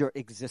just your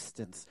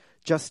existence,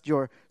 just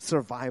your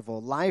survival.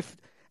 Life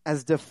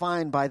as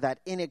defined by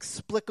that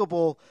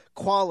inexplicable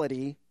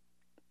quality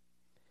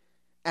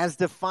as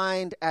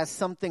defined as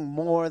something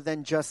more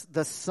than just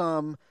the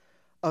sum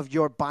of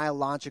your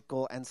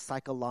biological and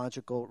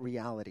psychological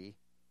reality.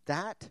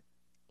 That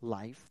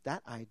life,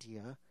 that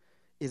idea,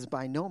 is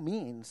by no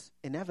means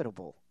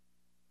inevitable.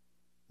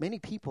 Many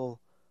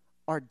people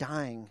are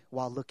dying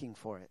while looking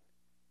for it.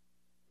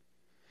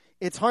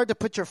 It's hard to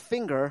put your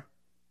finger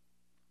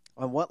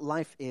on what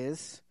life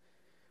is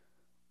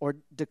or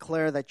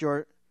declare that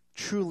you're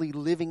truly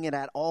living it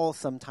at all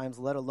sometimes,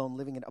 let alone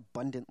living it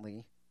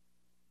abundantly.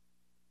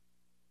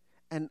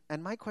 And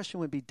my question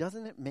would be,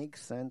 doesn't it make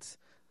sense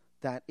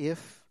that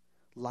if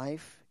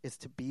life is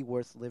to be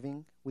worth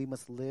living, we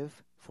must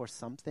live for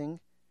something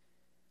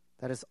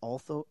that is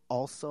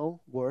also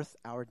worth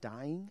our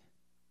dying?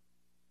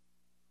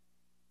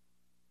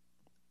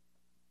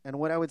 And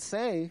what I would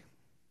say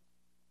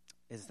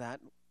is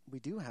that we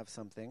do have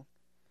something.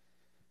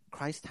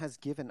 Christ has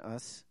given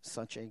us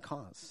such a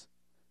cause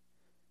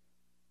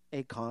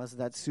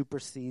that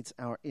supersedes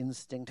our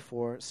instinct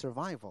for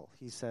survival.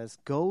 He says,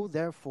 "Go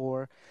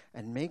therefore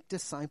and make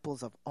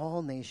disciples of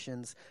all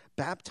nations,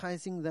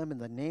 baptizing them in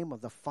the name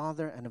of the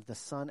Father and of the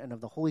Son and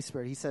of the Holy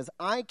Spirit." He says,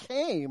 I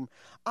came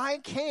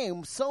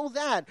so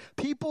that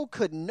people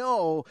could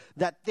know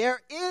that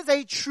there is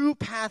a true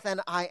path and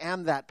I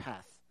am that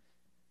path.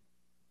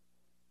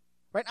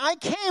 Right? I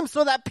came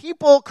so that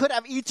people could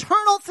have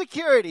eternal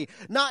security,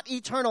 not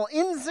eternal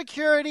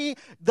insecurity,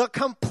 the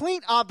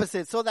complete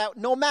opposite, so that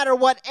no matter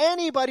what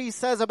anybody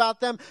says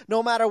about them,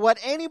 no matter what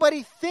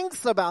anybody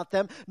thinks about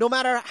them, no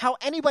matter how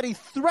anybody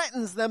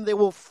threatens them, they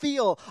will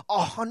feel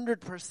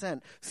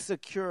 100%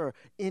 secure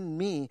in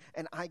me.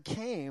 And I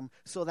came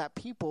so that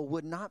people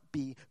would not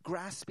be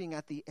grasping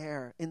at the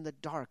air in the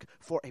dark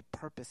for a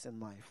purpose in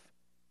life.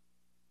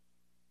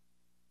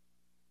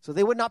 So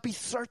they would not be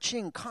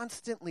searching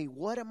constantly,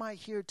 what am I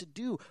here to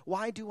do?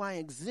 Why do I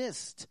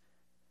exist?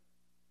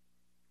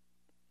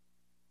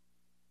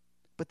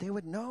 But they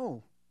would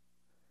know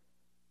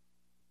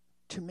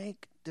to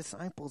make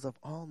disciples of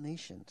all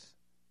nations.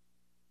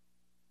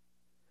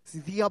 See,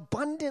 the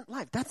abundant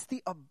life, that's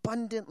the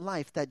abundant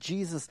life that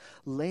Jesus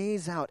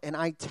lays out. And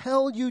I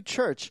tell you,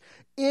 church,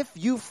 if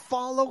you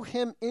follow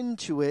him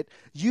into it,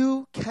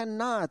 you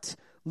cannot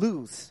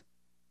lose.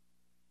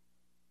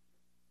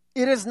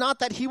 It is not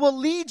that he will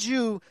lead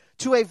you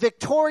to a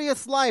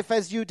victorious life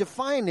as you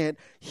define it.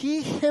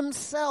 He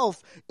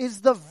himself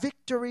is the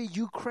victory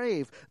you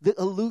crave, the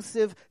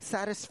elusive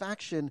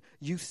satisfaction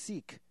you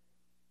seek.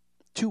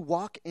 To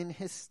walk in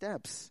his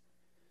steps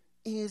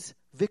is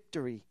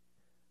victory,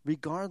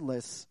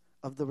 regardless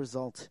of the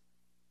result.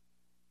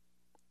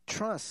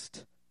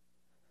 Trust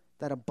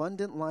that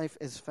abundant life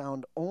is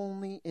found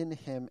only in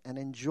him and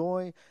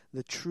enjoy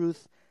the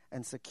truth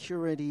and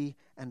security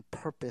and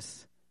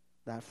purpose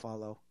that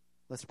follow.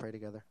 Let's pray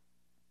together.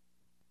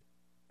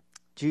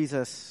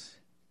 Jesus,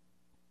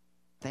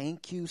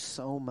 thank you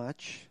so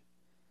much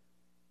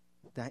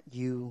that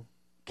you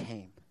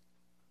came.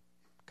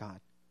 God,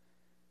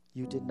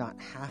 you did not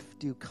have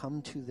to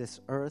come to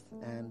this earth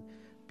and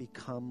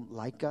become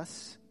like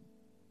us.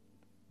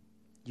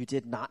 You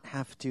did not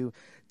have to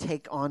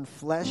take on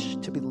flesh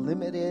to be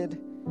limited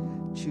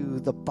to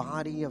the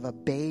body of a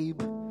babe,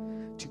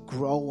 to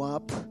grow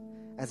up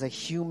as a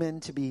human,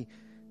 to be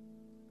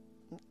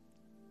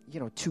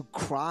to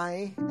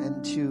cry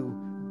and to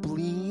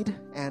bleed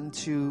and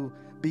to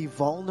be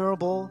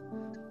vulnerable.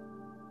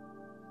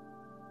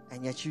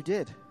 And yet you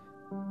did.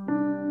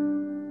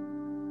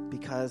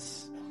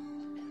 Because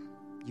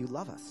you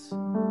love us.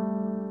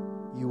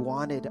 You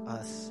wanted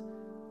us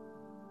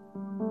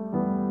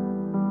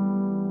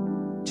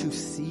to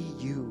see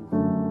you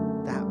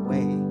that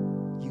way.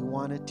 You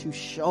wanted to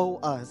show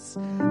us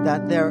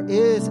that there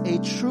is a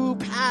true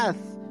path.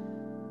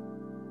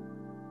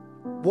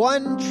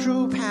 One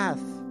true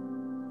path.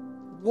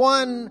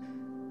 One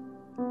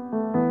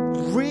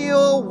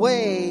real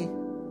way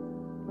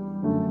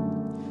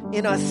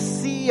in a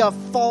sea of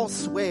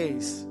false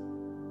ways.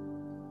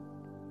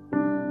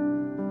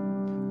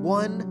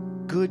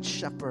 One good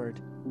shepherd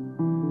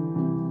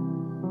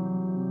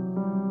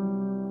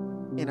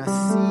in a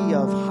sea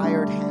of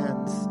hired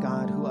hands,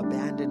 God, who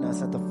abandoned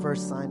us at the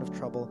first sign of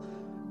trouble.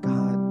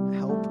 God,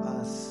 help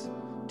us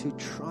to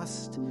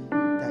trust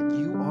that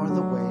you are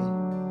the way.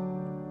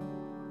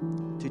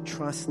 To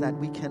trust that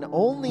we can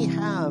only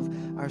have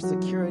our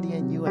security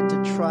in you, and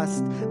to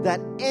trust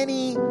that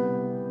any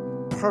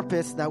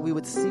purpose that we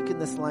would seek in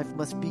this life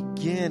must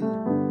begin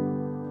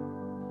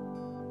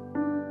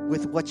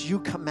with what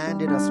you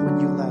commanded us when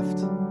you left.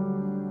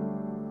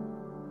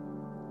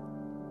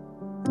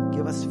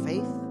 Give us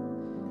faith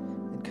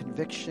and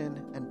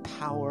conviction and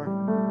power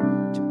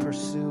to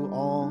pursue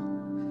all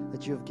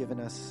that you have given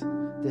us,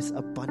 this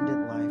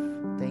abundant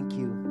life. Thank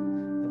you,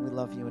 and we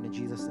love you, and in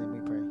Jesus' name we